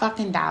 $5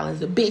 fucking dollars,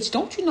 bitch,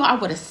 don't you know I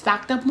would have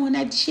stocked up on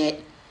that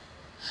shit?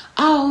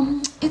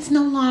 It's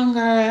no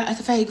longer a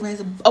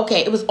fragrance.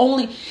 Okay, it was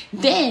only...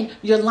 Then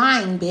you're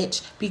lying,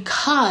 bitch,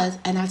 because...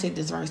 And I take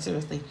this very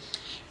seriously.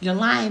 You're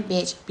lying,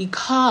 bitch,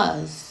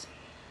 because...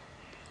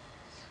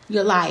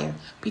 You're a liar.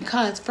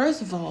 Because,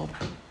 first of all,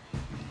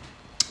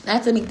 I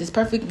have to make this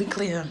perfectly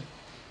clear.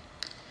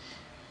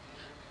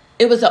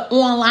 It was an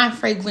online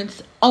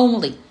fragrance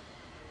only.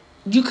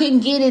 You couldn't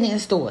get it in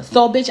stores.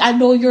 So, bitch, I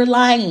know you're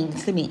lying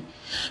to me.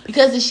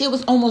 Because the shit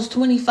was almost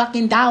 $20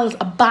 fucking dollars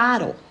a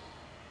bottle.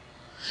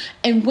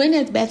 And when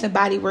it's Bath and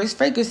Body Works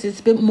fragrance,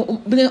 it's been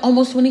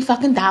almost $20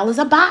 fucking dollars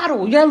a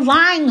bottle. You're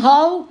lying,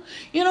 ho.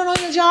 You don't know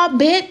your job,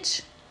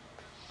 bitch.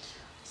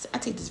 So I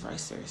take this very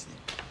seriously.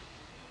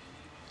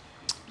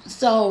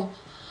 So,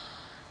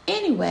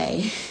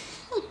 anyway,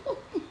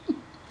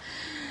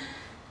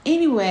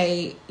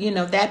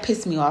 that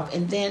pissed me off.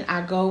 And then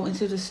I go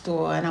into the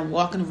store and I'm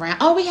walking around.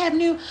 Oh, we have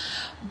new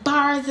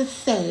bars of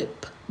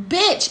soap.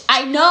 Bitch,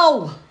 I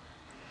know.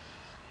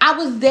 I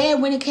was there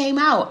when it came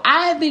out.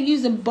 I have been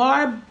using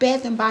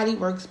Bath and Body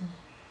Works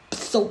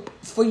soap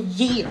for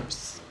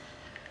years.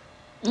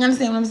 You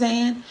understand what I'm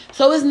saying?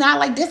 So it's not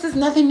like this is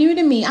nothing new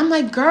to me. I'm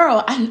like,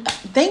 girl,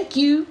 thank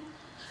you.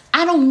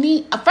 I don't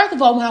need... First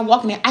of all, when I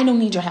walk in there, I don't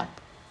need your help.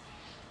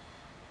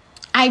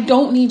 I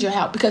don't need your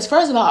help. Because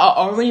first of all, I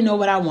already know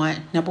what I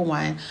want. Number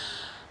one.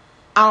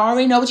 I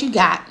already know what you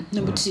got.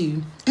 Number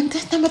two. And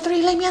then number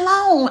three, leave me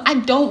alone. I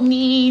don't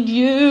need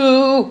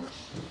you.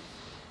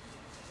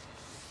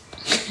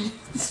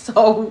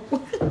 So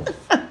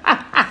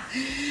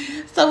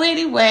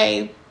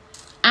anyway,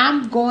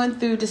 I'm going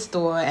through the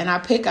store and I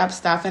pick up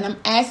stuff and I'm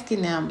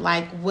asking them,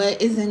 like,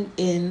 what isn't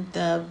in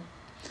the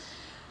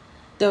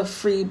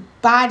free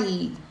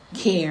body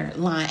care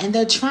line? And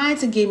they're trying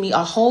to give me a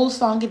whole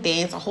song and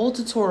dance, a whole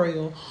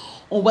tutorial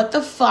on what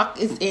the fuck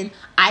is in.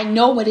 I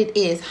know what it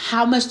is.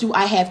 How much do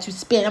I have to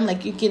spend? I'm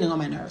like, you're getting on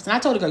my nerves. And I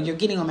told the girl, you're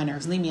getting on my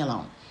nerves. Leave me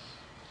alone.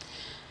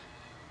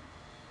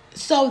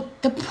 So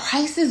the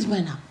prices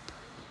went up.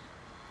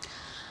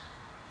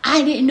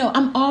 I didn't know.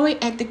 I'm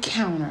already at the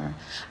counter.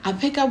 I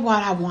pick up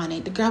what I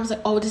wanted. The girl was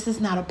like, oh, this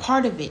is not a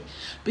part of it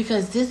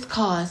because this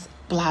costs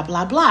blah,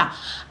 blah, blah.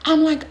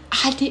 I'm like,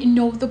 I didn't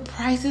know the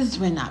prices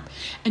went up.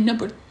 And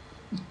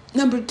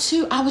number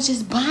two, I was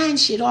just buying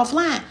shit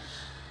offline.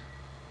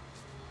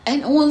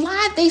 And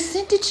online, they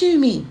sent it to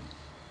me.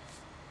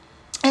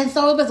 And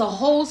so it was a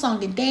whole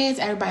song and dance.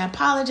 Everybody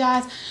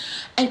apologized.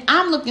 And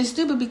I'm looking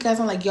stupid because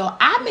I'm like, yo,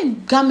 I've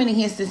been coming in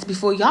here since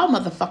before y'all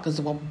motherfuckers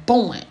were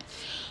born.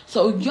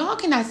 So y'all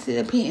cannot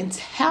sit up here and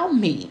tell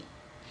me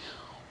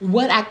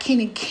what I can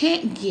and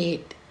can't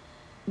get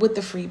with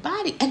the free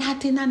body. And I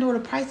did not know the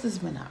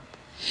prices went up.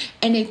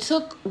 And they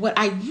took what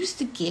I used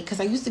to get,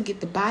 because I used to get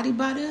the body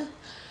butter.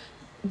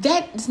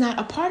 That's not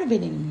a part of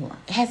it anymore.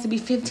 It has to be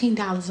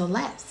 $15 or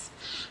less.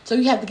 So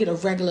you have to get a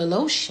regular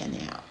lotion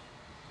now.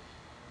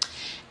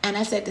 And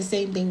I said the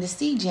same thing to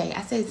CJ.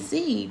 I said,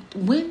 see,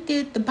 when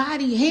did the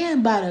body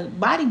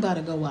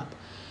butter go up?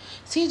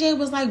 CJ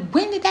was like,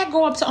 when did that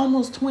go up to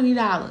almost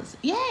 $20?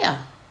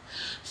 Yeah.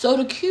 So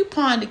the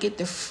coupon to get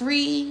the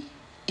free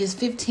is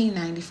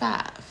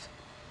 $15.95.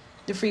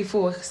 The free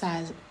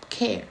 4-size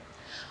care.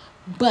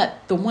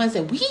 But the ones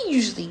that we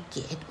usually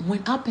get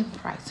went up in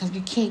price. So you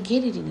can't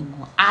get it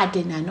anymore. I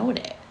did not know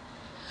that.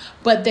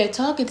 But they're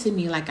talking to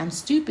me like I'm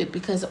stupid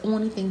because the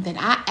only thing that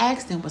I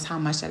asked them was how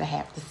much did I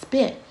have to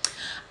spend.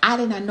 I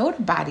did not know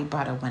the body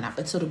butter went up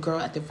until the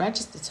girl at the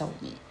register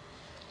told me.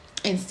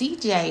 And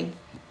CJ,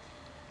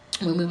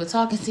 when we were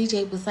talking,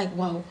 CJ was like,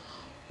 well,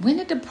 when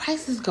did the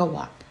prices go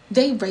up?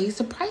 They raised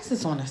the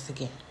prices on us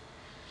again.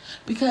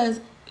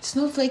 Because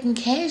Snowflake and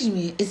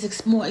Cashmere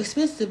is more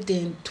expensive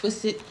than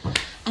Twisted.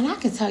 And I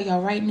can tell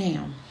y'all right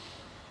now,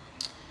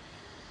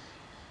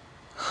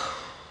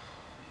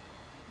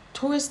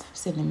 Taurus, stop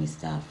sending me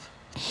stuff.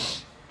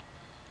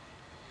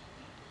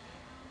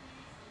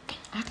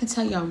 I can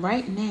tell y'all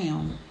right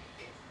now,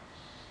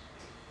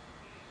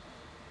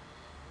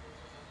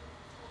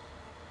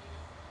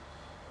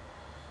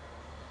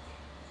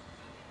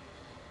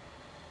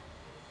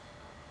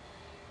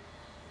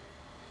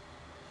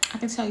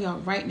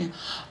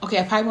 okay,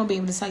 I probably won't be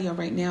able to tell y'all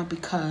right now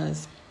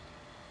because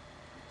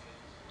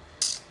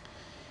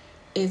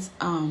it's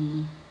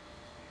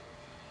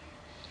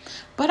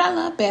but I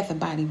love Bath and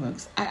Body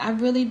Works. I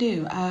really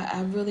do.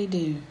 I really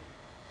do.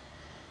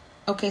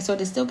 Okay, so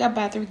they still got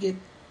buy three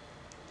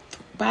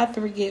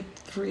get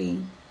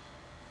free.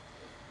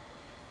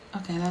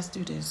 Okay, let's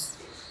do this.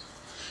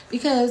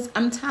 Because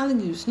I'm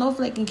telling you,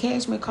 Snowflake and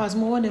Cashmere cost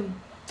more than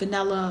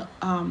vanilla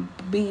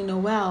Bean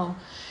Noel.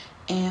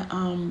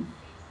 And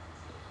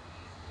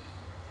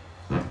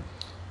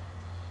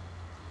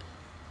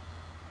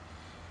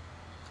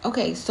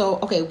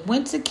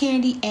Winter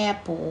Candy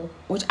Apple,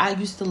 which I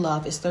used to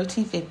love, is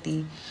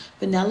 $13.50.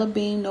 Vanilla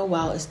Bean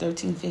Noel is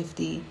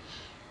 $13.50.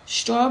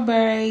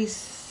 Strawberry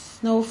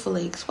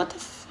Snowflakes. What?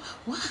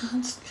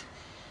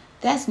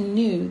 That's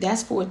new.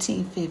 That's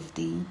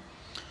 $14.50.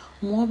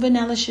 More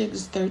vanilla sugar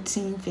is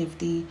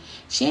 $13.50.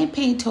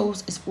 Champagne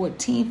toast is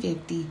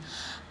 $14.50.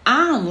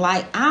 I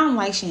don't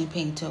like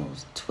champagne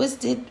toast.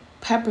 Twisted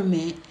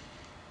peppermint,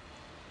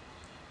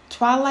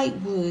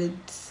 Twilight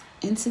Woods,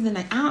 Into the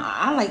Night.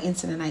 I like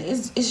Into the Night.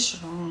 It's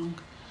strong.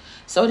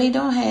 So they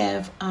don't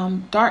have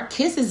Dark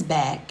Kisses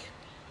back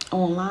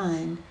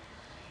online.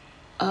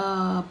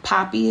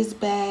 Poppy is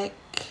back.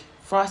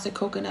 Frosted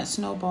Coconut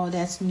Snowball,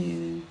 that's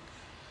new.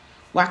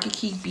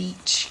 Waikiki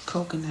Beach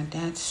Coconut,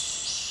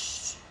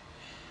 that's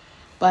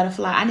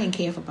Butterfly. I didn't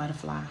care for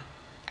Butterfly.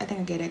 I think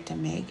I gave that to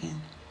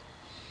Megan.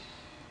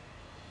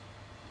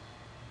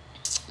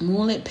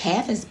 Moonlit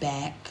Path is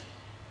back.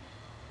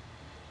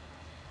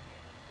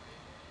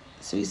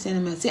 Sweet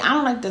cinnamon. See, I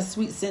don't like the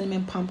sweet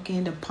cinnamon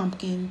pumpkin, the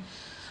pumpkin.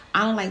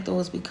 I don't like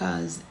those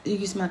because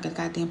you smell like a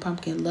goddamn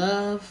pumpkin.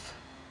 Love.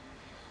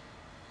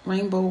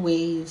 Rainbow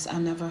Waves. I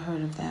never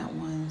heard of that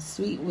one.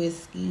 Sweet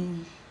Whiskey.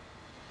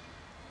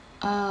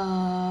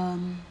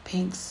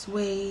 Pink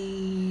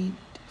Suede.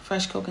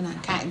 Fresh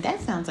Coconut Cotton. That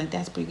sounds like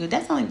that's pretty good.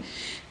 That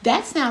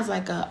sounds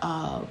like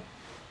a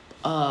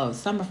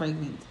summer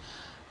fragrance.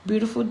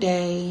 Beautiful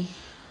Day.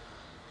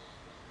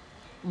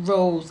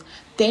 Rose.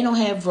 They don't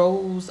have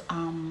Rose.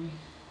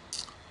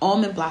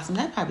 Almond Blossom.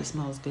 That probably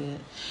smells good.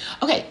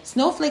 Okay,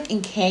 Snowflake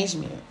and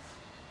Cashmere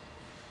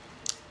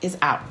is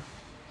out.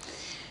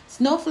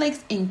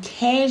 Snowflakes and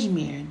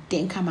Cashmere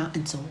didn't come out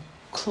until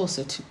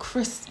closer to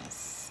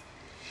Christmas.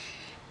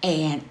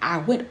 And I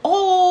went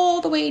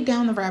all the way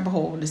down the rabbit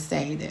hole to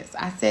say this.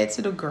 I said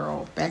to the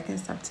girl back in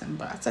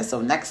September, I said,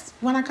 so next,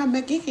 when I come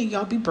back in here,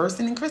 y'all be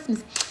bursting in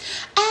Christmas.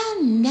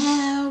 And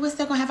no, we're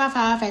still going to have our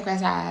fall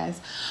fragrances.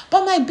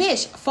 But my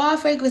bitch, fall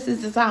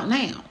fragrances is out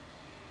now.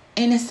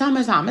 And it's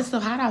summertime. It's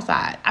still hot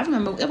outside. I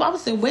remember I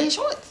was still wearing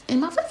shorts in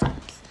my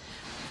flip-flops.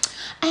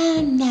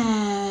 And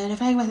the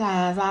fragrances.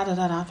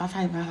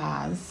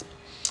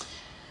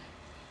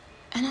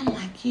 And I'm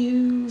like,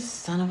 you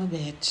son of a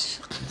bitch.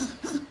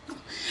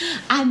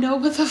 I know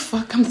what the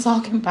fuck I'm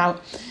talking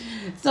about.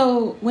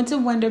 So,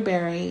 Winter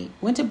Berry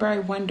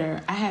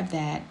Wonder, I have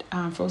that.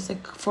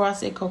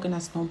 Frosted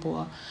Coconut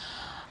Snowball.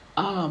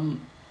 I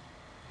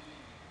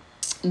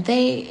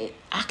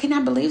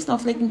cannot believe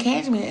Snowflake and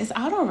Cashmere is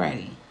out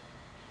already.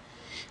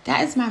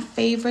 That is my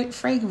favorite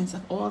fragrance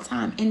of all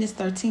time. And it's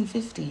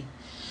 $13.50.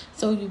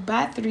 So you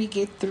buy 3,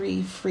 get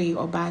 3 free,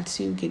 or buy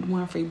 2, get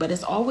 1 free. But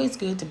it's always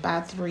good to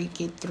buy 3,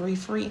 get 3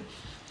 free.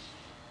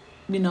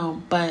 You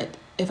know, but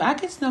if I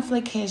get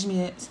Snowflake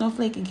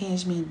and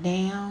Cashmere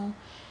now,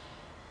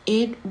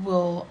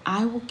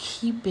 I will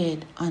keep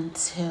it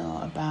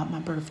until about my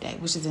birthday,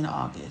 which is in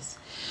August.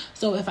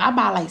 So if I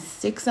buy like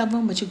 6 of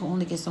them, but you can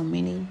only get so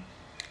many.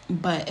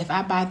 But if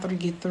I buy 3,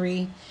 get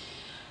 3,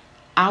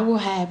 I will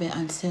have it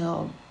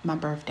until my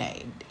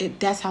birthday.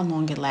 That's how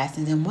long it lasts.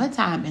 And then one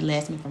time it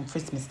lasts me from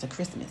Christmas to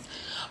Christmas.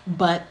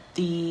 But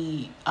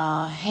the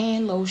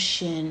hand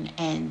lotion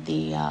and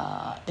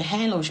my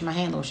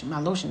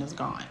lotion is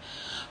gone.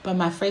 But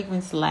my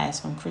fragrance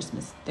lasts from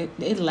Christmas.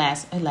 It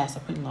lasts a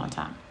pretty long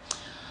time.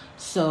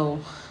 So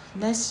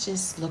let's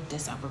just look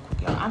this up real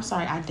quick, y'all. I'm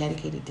sorry I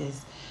dedicated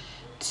this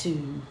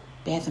to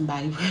Bath and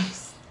Body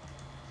Works.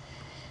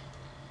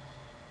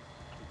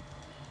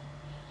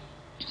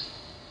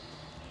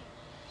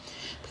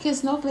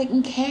 Because Snowflake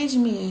and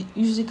Cashmere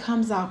usually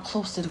comes out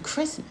close to the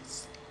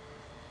Christmas.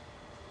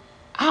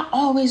 I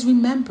always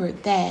remember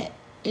that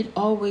it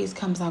always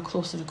comes out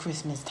close to the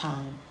Christmas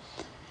time.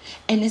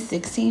 And it's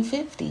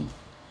 $16.50.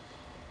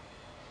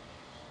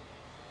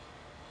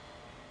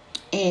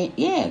 And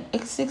yeah,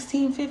 it's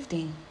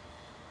 $16.50.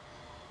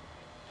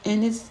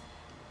 And it's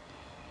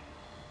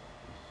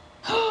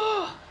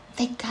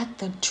they got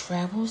the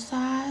travel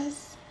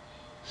size.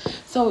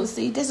 So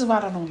see, this is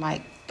what I don't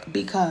like,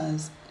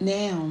 because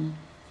now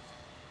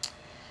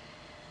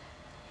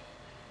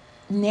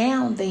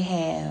they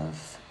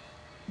have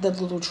the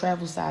little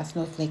travel size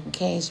Snowflake and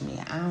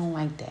Cashmere. I don't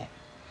like that.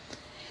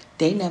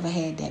 They never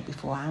had that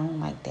before. I don't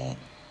like that.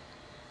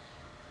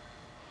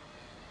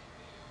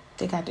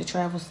 They got the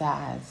travel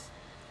size.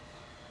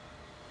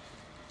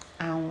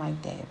 I don't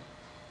like that.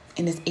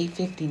 And it's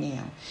 $8.50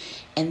 now.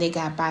 And they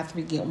got buy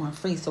 3, get 1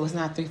 free. So it's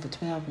not 3 for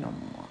 $12 no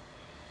more.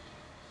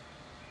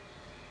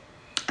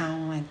 I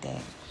don't like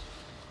that.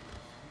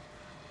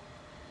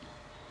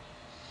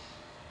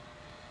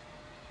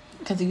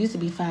 Because it used to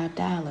be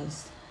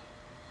 $5.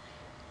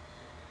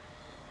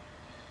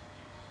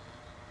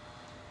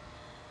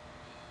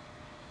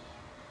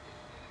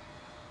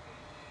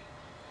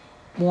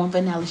 Warm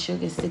vanilla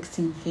sugar is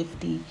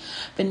 $16.50.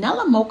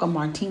 Vanilla mocha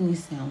martini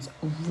sounds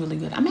really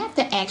good. I'm gonna have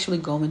to actually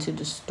go into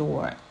the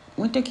store.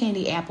 Winter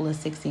candy apple is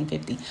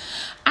 $16.50.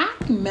 I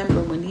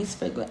remember when these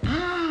fragrances.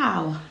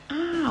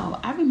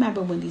 I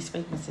remember when these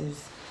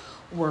fragrances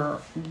were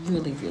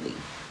really, really.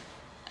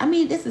 I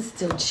mean, this is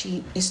still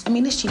cheap. It's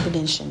cheaper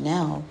than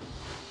Chanel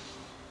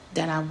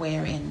that I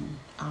wear, and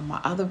my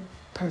other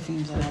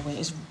perfumes that I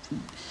wear.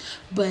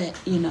 But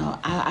you know,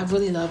 I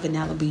really love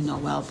Vanilla Bean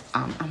Noel.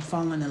 I'm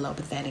falling in love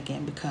with that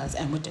again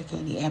and Winter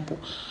Candy Apple,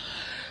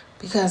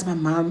 because my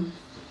mom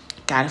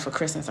got it for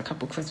Christmas a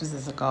couple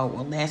Christmases ago.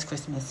 Well, last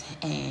Christmas,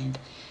 and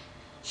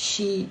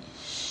she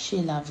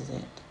loves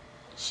it.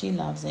 She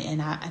loves it,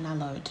 and I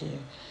love it too.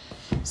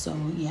 So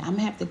yeah, I'm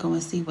gonna have to go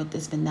and see what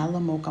this vanilla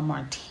mocha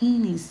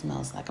martini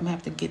smells like. I'm gonna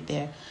have to get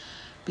there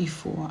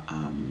before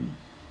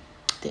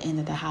the end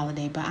of the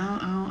holiday. But I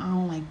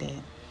don't like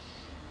that.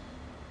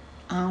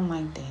 I don't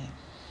like that.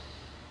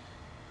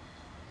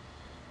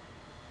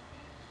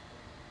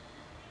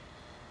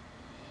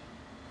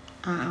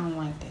 I don't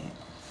like that.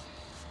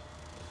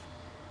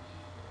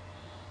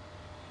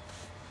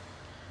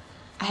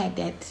 I had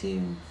that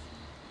too.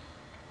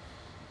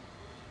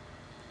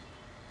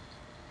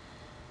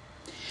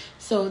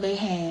 So they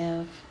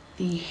have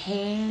the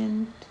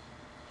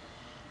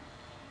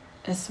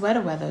sweater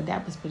weather.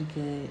 That was pretty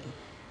good.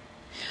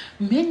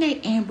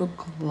 Midnight Amber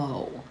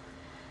Glow.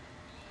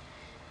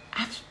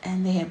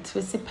 And they have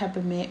Twisted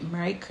Peppermint,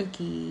 Mary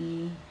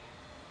Cookie.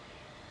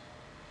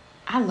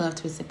 I love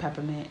Twisted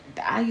Peppermint.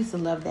 I used to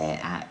love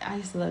that. I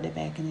used to love that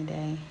back in the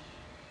day.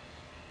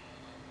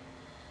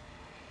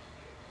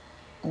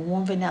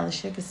 Warm vanilla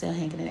sugar still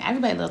hanging in.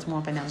 Everybody loves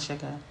warm vanilla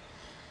sugar.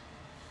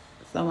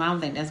 So I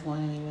don't think that's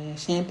one anyway.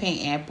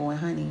 Champagne apple and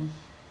honey.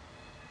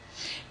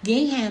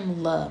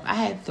 Gingham Love. I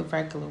had the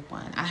regular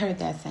one. I heard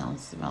that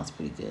smells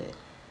pretty good.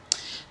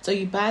 So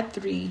you buy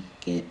 3,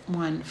 get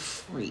 1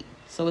 free.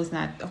 So it's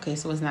not 3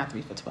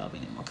 for $12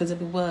 anymore. Because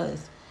if it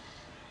was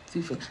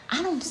 3 for,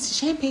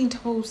 champagne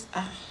toast.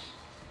 I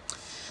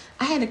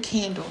had a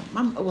candle.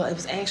 It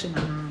was actually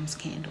my mom's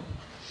candle.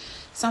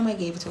 Somebody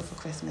gave it to her for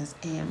Christmas,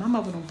 and my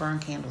mother don't burn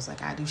candles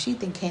like I do. She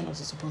think candles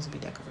are supposed to be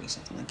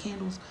decorations. And the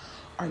candles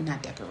are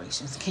not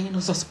decorations.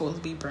 Candles are supposed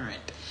to be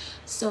burnt.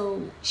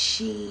 So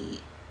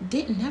she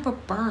never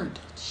burned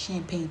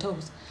champagne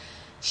toast.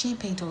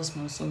 Champagne toast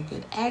smells so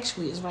good.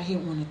 Actually, it's right here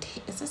on the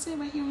table. Is this it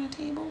right here on the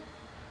table?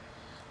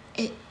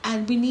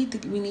 We need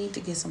to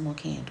get some more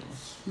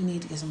candles. We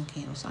need to get some more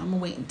candles. So I'm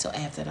gonna wait until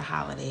after the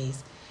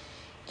holidays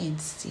and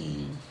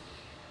see.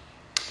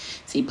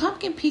 See,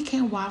 pumpkin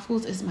pecan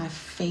waffles is my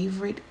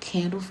favorite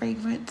candle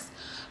fragrance,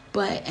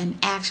 but an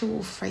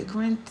actual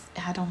fragrance,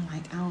 I don't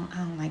like it. I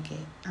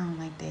don't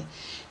like that.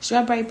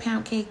 Strawberry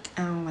pound cake,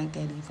 I don't like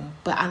that either.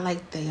 But I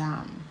like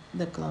the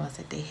lip gloss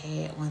that they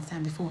had one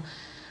time before.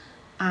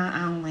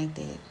 I don't like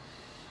that.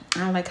 I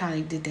don't like how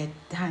they did that.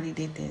 How they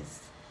did this.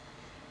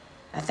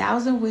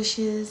 1,000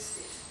 Wishes.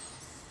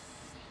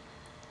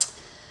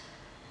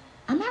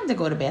 I'm gonna have to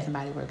go to Bath and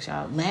Body Works,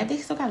 y'all. They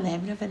still got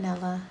lavender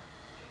vanilla.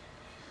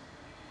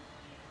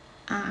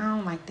 I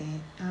don't like that.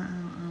 I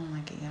don't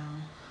like it,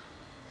 y'all.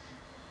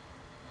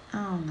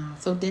 I don't know.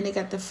 So then they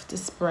got the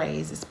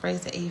sprays. The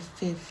sprays are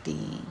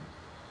 $8.50.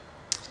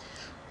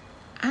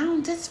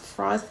 This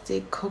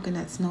frosted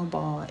coconut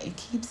snowball. It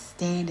keeps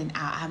standing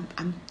out.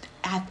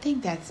 I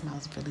think that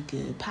smells really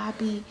good.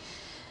 Poppy.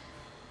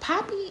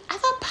 I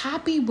thought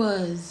Poppy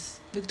was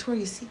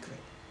Victoria's Secret.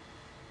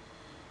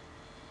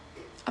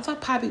 I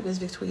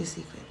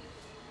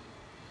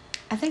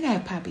think I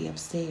have Poppy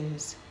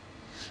upstairs.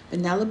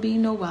 Vanilla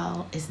Bean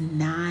Noel is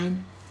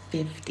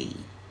 $9.50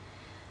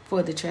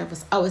 for the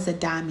Travelers. Oh, it's a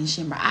diamond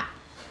shimmer.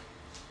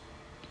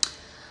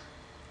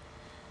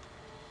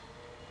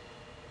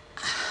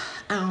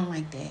 I don't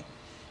like that.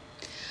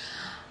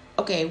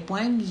 Okay,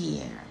 one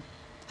year,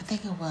 I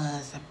think it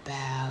was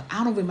about,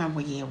 I don't remember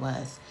what year it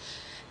was.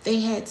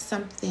 They had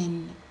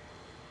something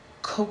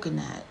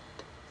coconut.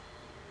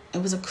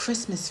 It was a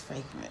Christmas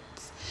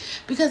fragrance.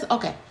 Because,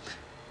 okay,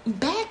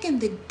 back in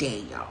the day,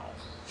 y'all,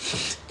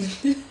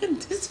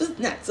 this was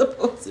not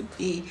supposed to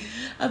be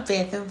a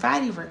Bath and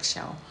Body Works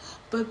show.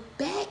 But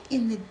back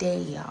in the day,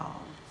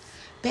 y'all,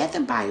 Bath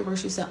and Body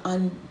Works used to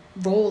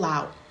roll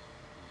out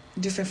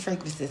different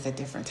fragrances at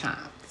different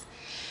times.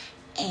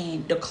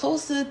 And the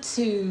closer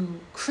to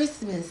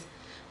Christmas,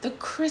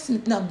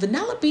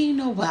 Vanilla Bean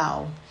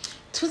Noel,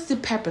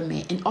 Twisted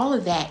Peppermint, and all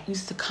of that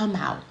used to come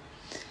out.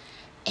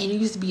 And it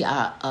used to be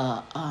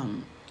it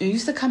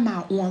used to come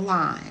out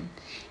online,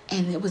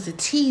 and it was a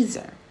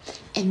teaser.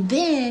 And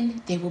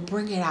then they will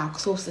bring it out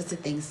closer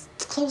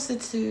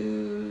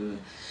to,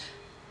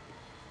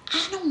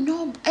 I don't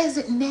know, is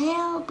it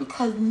now?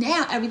 Because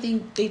now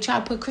everything, they try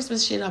to put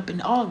Christmas shit up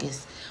in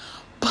August.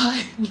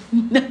 But,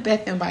 not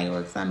Bath and Body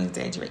Works, I'm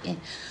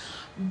exaggerating.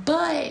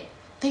 But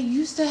they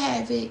used to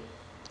have it,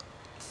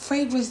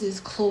 fragrances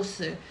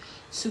closer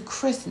to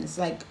Christmas,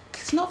 like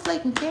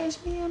Snowflake and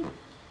Cashmere.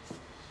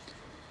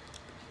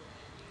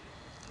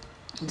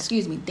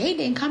 Excuse me, they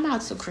didn't come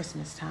out till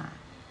Christmas time.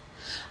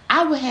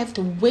 I would have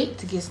to wait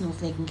to get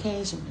Snowflake and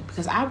Cashmere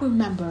because I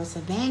remember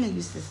Savannah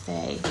used to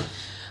say,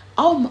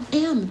 "Oh,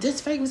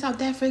 this fragrance out,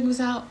 that fragrance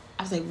out."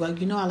 I was like, "Well,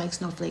 I like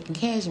Snowflake and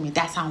Cashmere.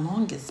 That's how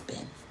long it's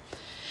been."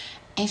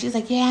 And she's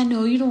like, "Yeah, I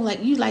know you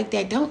like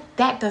that.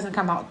 That doesn't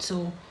come out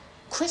till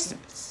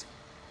Christmas."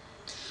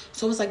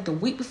 So it was like the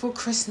week before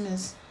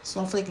Christmas,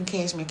 Snowflake and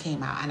Cashmere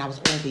came out, and I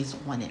was always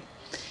on it.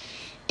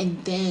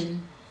 And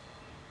then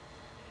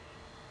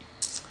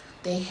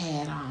they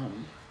had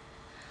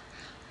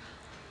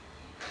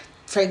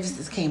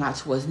fragrances came out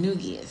towards New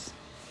Year's.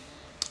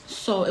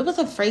 So it was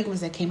a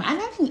fragrance that came out.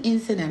 And I think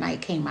Innocent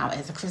Night came out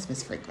as a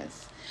Christmas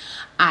fragrance,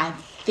 I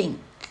think,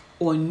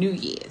 or New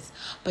Year's.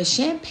 But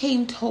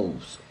Champagne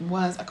Toast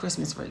was a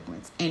Christmas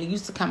fragrance, and it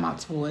used to come out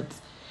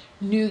towards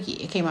New Year.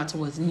 It came out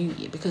towards New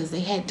Year because they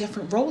had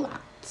different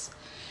rollouts.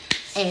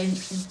 And,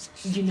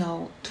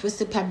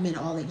 Twisted Peppermint,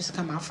 all that used to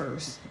come out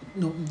first.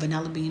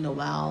 Vanilla Bean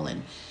Noel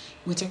and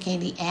Winter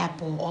Candy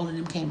Apple, all of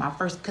them came out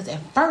first. Because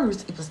at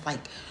first, it was like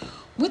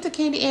Winter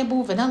Candy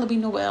Apple, Vanilla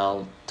Bean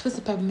Noel,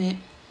 Twisted Peppermint.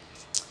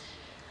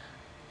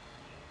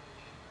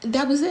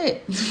 That was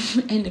it.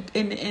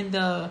 and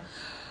the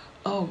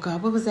oh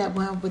God, what was that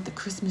one with the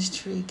Christmas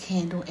tree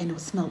candle? And it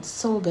smelled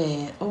so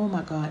bad. Oh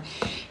my God.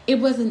 It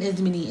wasn't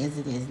as many as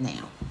it is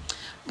now.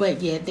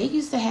 But yeah, they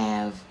used to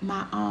have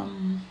my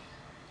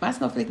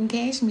Snowflake and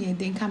Cashmere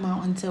didn't come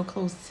out until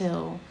close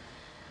to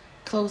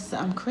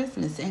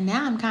Christmas. And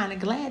now I'm kind of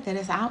glad that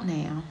it's out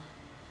now.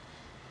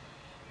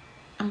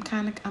 I'm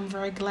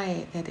very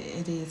glad that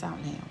it is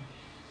out now.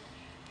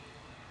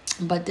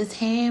 But this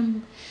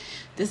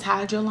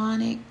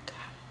hydrolonic,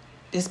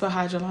 they spell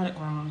hydrolonic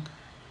wrong.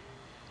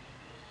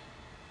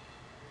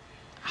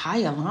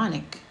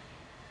 Hyaluronic.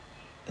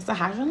 It's a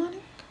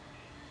hydrolonic?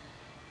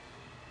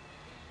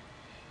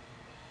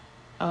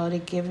 Oh, they're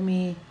giving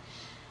me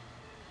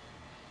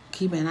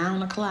keep an eye on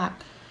the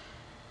clock.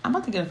 I'm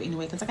about to get off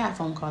anyway because I got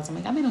phone calls to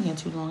make. I've been on here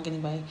too long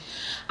anyway.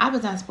 I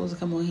was not supposed to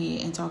come on here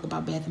and talk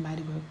about Bath and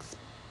Body Works.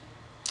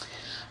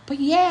 But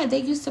yeah, they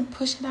used to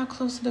push it out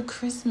closer to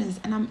Christmas,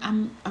 and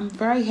I'm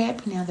very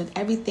happy now that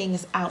everything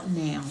is out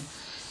now.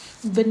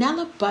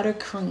 Vanilla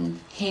buttercream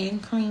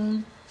hand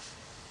cream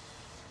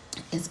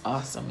is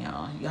awesome,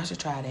 y'all. Y'all should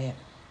try that.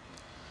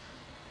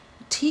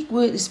 Teak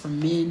wood is for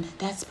men.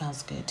 That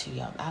smells good too,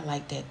 y'all. I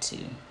like that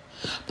too.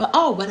 But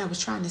what I was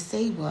trying to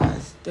say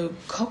was the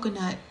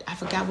coconut. I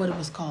forgot what it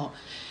was called.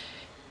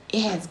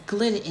 It has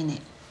glitter in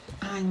it.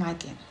 I ain't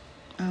like it.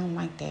 I don't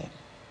like that.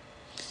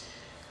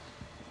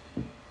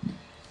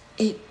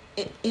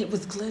 It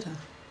was glitter.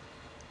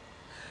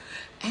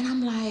 And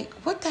I'm like,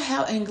 what the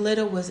hell? And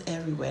glitter was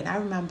everywhere. And I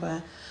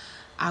remember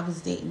I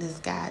was dating this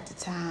guy at the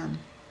time.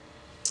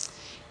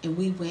 And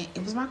we went,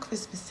 it was my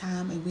Christmas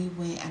time, and we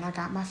went, and I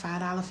got my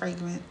 $5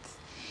 fragrance,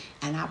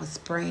 and I was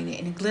spraying it,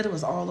 and the glitter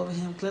was all over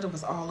him. Glitter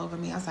was all over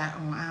me. I was like,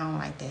 I don't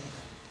like that.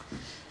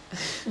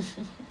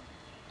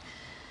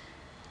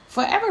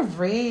 Forever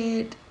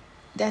Red,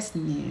 that's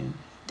new.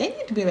 They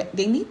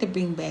need to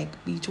bring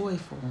back Be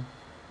Joyful.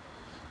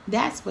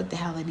 That's what the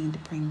hell they need to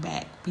bring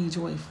back. Be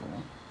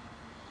Joyful.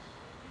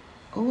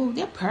 Oh,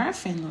 their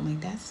paraffin look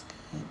like that's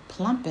good.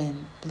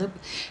 Plumping.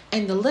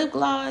 And the lip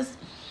gloss,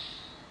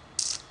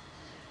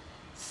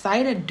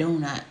 Cider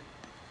Donut.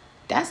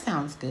 That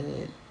sounds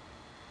good.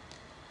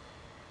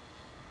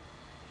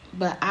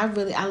 But I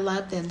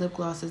love their lip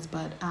glosses,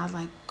 but I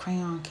like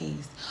crayon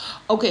case.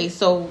 Okay,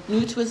 so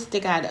new twist, they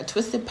got a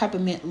Twisted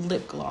Peppermint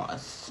lip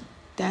gloss.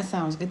 That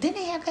sounds good. Didn't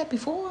they have that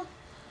before?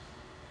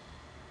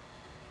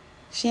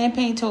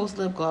 Champagne Toast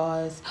lip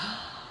gloss.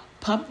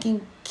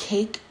 Pumpkin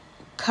cake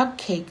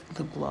cupcake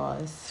lip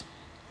gloss.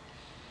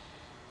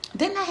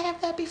 Didn't I have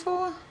that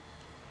before?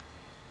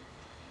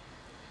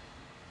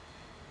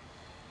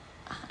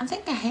 I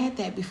think I had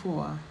that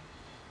before.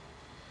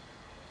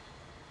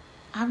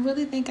 I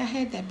really think I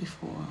had that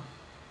before.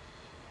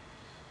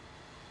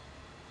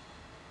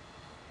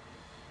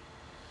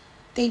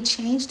 They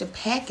changed the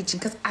packaging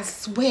because I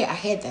swear I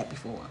had that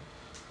before.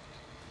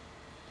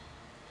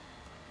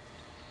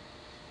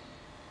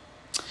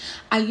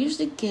 I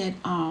usually get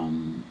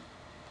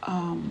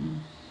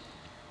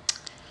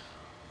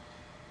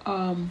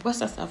what's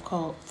that stuff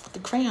called? The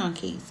crayon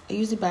case. I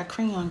usually buy a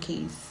crayon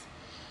case,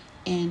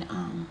 and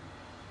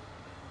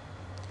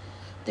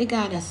they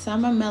got a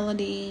Summer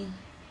Melody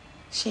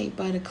shea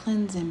butter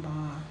cleansing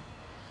bar.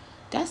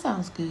 That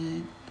sounds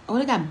good. Oh,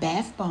 they got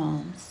bath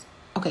bombs.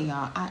 Okay,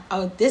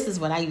 y'all. This is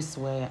what I used to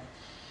wear.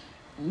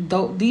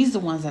 These are the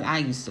ones that I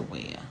used to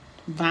wear.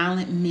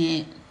 Violet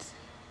mint.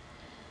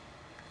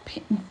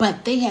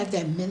 But they have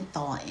that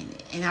menthol in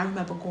it. And I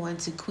remember going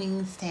to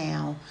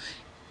Queenstown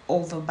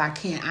over by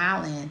Kent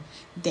Island,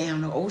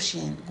 down the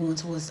ocean, going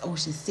towards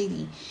Ocean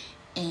City.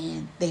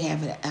 And they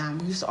have it.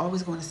 We used to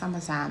always go in the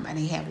summertime, and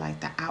they have like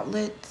the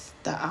outlets,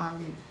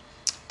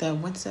 the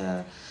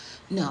winter,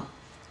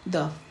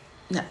 the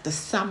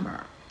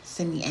summer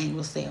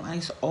semi-annual sale. I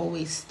used to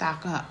always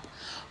stock up.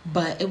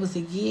 But it was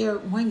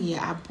one year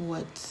I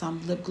bought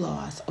some lip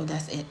gloss. Oh,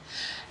 that's it.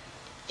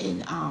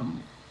 And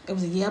it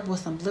was a year I bought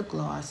some lip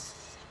gloss,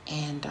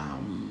 and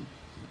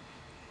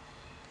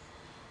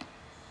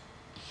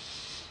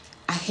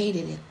I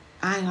hated it.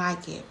 I didn't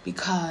like it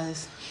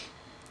because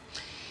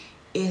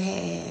it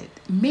had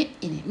mint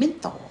in it,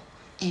 menthol.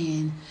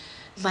 And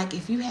like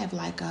if you have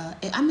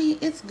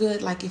it's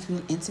good like if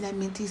you're into that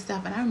minty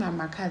stuff. And I remember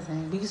my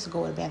cousin, we used to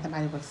go to Bath and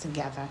Body Works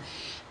together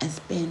and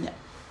spend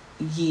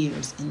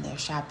years in there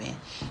shopping.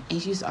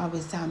 And she used to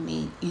always tell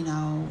me,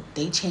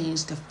 they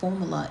changed the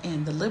formula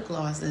in the lip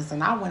glosses.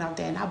 And I went out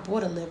there and I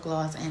bought a lip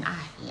gloss, and I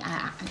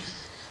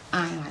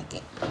ain't like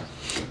it.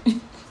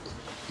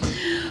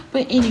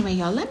 But anyway,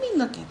 y'all, let me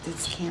look at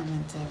this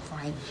calendar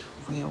right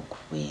real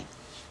quick.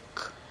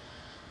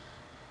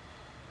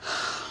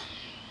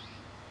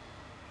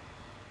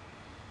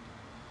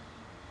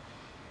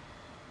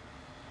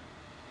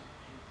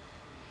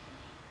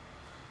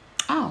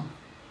 Oh.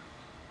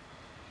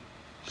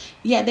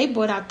 Yeah, they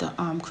brought out the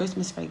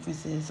Christmas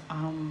fragrances.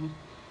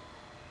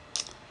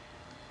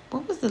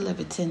 What was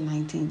delivered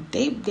 10/19?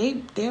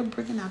 They're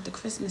bringing out the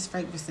Christmas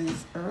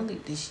fragrances early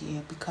this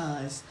year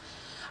because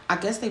I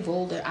guess they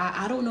rolled it.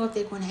 I don't know if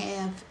they're going to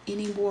have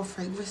any more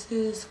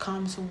fragrances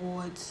come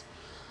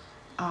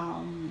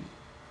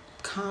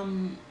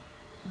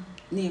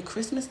near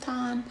Christmas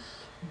time,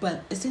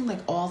 but it seems like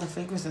all the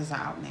fragrances are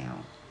out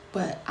now.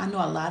 But I know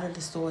a lot of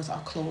the stores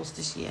are closed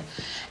this year,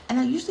 and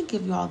I usually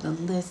give y'all the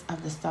list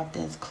of the stuff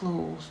that's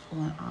closed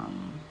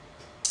on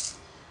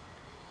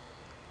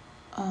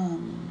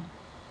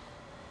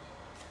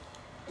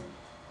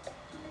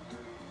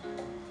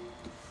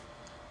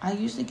I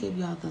usually give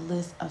y'all the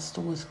list of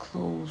stores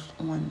closed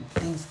on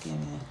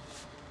Thanksgiving.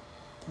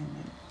 Wait a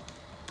minute.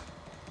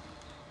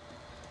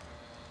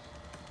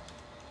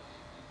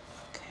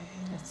 Okay,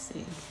 let's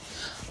see.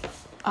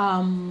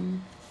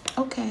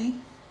 Okay.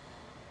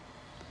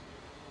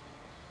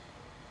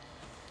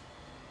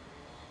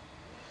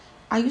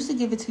 I usually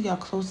give it to y'all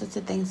closer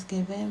to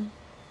Thanksgiving,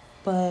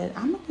 but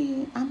I'm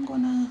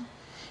gonna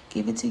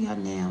give it to y'all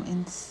now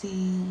and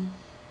see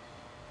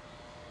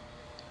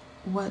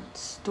what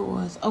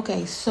stores.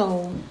 Okay,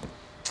 so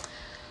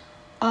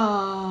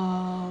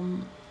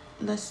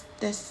let's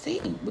see.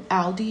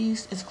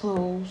 Aldi's is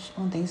closed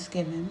on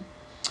Thanksgiving.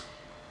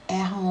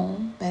 At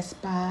Home,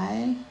 Best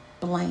Buy,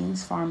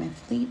 Blaine's Farm and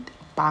Fleet,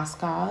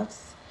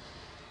 Boscov's,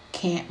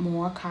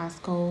 Cantmore,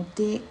 Costco,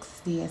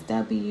 Dick's,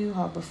 DSW,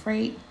 Harbor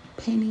Freight,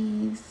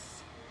 Penny's.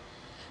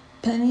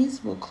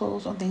 Penny's will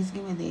close on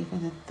Thanksgiving Day for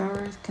the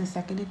third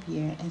consecutive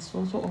year, and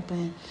stores will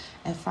open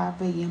at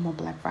 5 a.m. on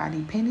Black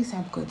Friday. Penny's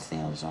have good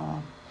sales,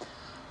 y'all.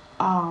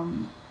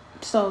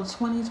 So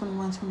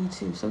 2021,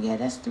 22. So yeah,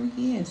 that's 3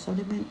 years. So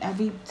they've been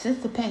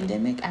since the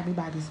pandemic,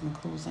 everybody's been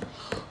closing,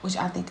 which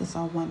I think is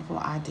a wonderful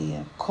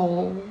idea.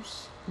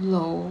 Kohl's,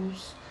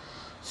 Lowe's,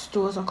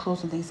 stores are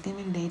closed on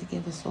Thanksgiving Day to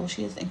give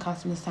associates and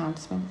customers time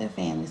to spend with their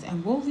families,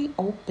 and will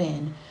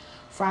reopen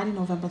Friday,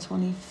 November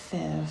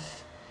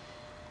 25th.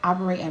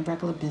 Operate at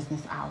regular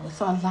business hours.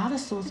 So a lot of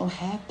stores don't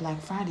have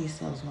Black Friday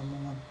sales no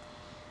more.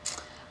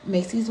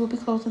 Macy's will be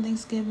closed on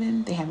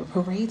Thanksgiving. They have a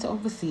parade to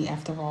oversee,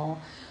 after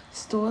all.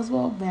 Stores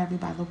will vary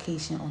by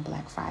location on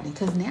Black Friday,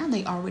 because now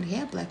they already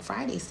have Black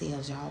Friday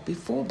sales, y'all.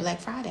 Before Black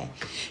Friday,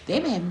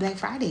 they've been having Black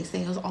Friday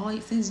sales all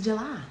since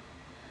July.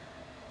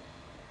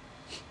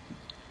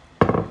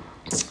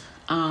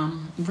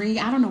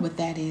 I don't know what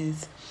that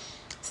is.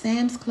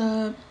 Sam's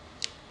Club,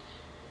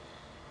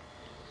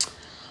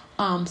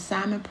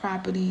 Simon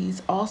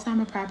Properties, all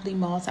Simon Property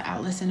malls or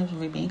outlet centers will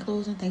remain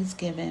closed on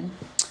Thanksgiving.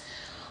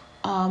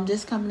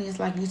 This company is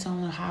likely to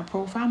own a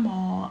high-profile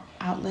mall,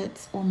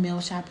 outlets, or mall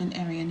shopping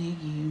area near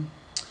you.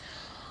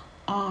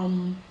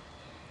 I'm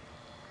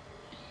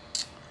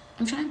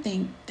trying to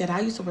think that I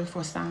used to work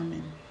for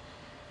Simon.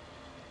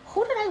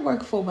 Who did I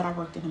work for when I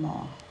worked in the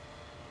mall?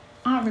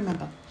 I don't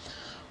remember.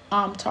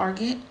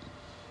 Target.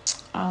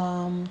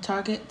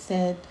 Target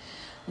said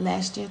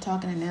last year,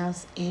 Target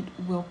announced it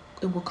will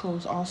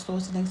close all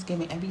stores to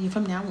Thanksgiving every year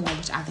from now on,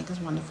 which I think is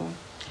wonderful.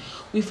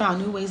 We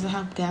found new ways to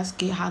help guests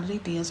get holiday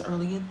deals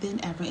earlier than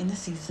ever in the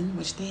season,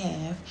 which they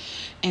have.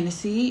 And the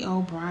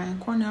CEO, Brian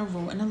Cornell,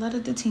 wrote in a letter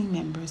to team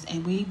members,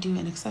 and we do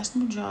an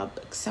exceptional job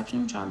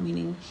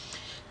meeting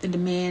the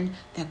demand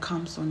that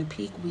comes on the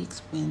peak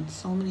weeks when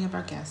so many of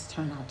our guests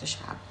turn out to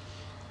shop.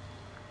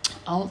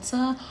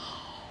 Ulta,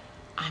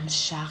 I'm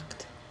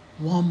shocked.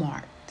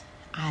 Walmart,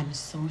 I'm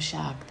so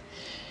shocked.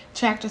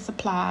 Tractor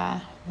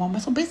Supply,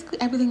 Walmart. So basically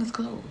everything is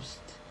closed.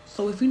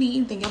 So if you need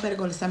anything, you better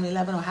go to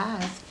 7-Eleven or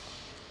Highs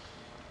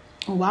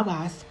or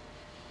Wawa's.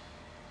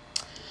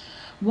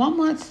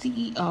 Walmart's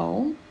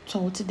CEO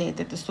told today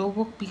that the store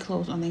will be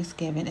closed on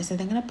Thanksgiving. It's a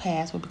thing in the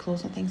past, will be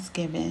closed on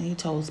Thanksgiving. He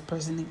told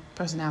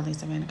personality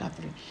Savannah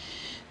Guthrie.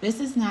 This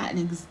is not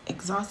an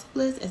exhaustive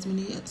list, as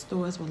many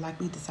stores will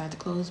likely decide to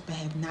close but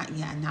have not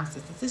yet announced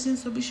this decision.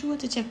 So be sure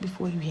to check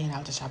before you head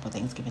out to shop on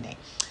Thanksgiving Day.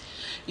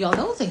 Y'all,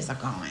 those days are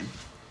gone.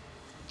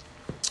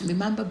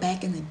 Remember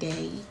back in the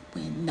day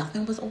when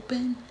nothing was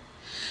open?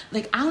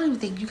 Like, I don't even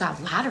think you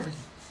got lottery.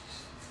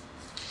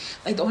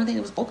 Like, the only thing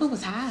that was open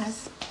was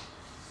Highs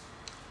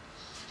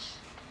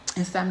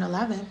and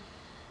 7-Eleven.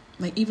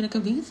 Like, even the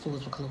convenience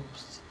stores were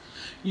closed.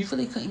 You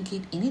really couldn't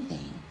get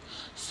anything.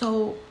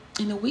 So,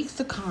 in the weeks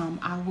to come,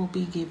 I will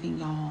be giving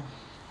y'all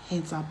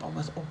heads up on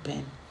what's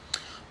open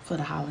for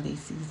the holiday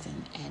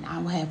season. And I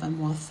will have a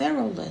more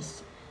thorough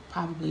list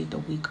probably the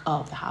week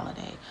of the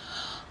holiday.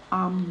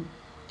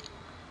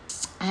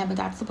 I have a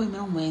doctor's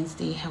appointment on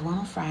Wednesday, have one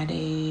on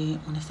Friday,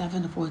 on the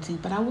 7th or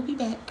 14th, but I will be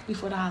back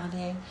before the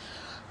holiday.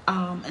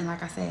 And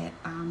like I said,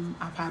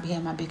 I'll probably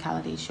have my big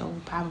holiday show,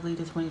 probably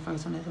the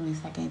 21st or the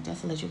 22nd,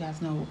 just to let you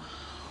guys know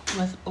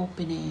what's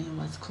opening,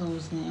 what's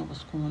closing,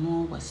 what's going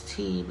on, what's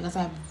tea. Because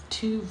I have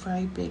two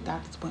very big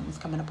doctor's appointments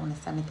coming up on the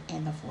 7th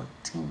and the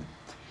 14th.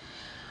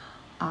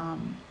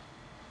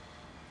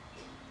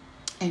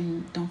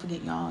 And don't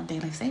forget, y'all,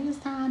 daylight savings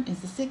time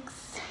is the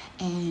 6th.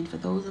 And for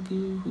those of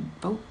you who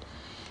vote,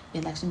 the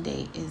election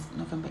day is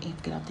November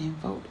 8th. Get out there and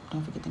vote.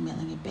 Don't forget to mail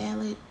in your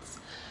ballots.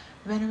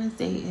 Veterans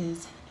Day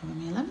is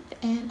November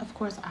 11th. And, of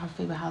course, our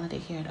favorite holiday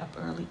here at Up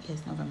Early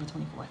is November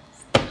 24th.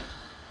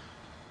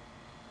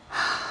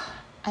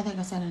 I think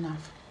I said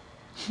enough.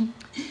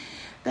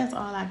 That's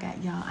all I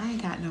got, y'all. I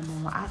ain't got no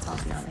more. I'll talk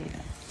to y'all later.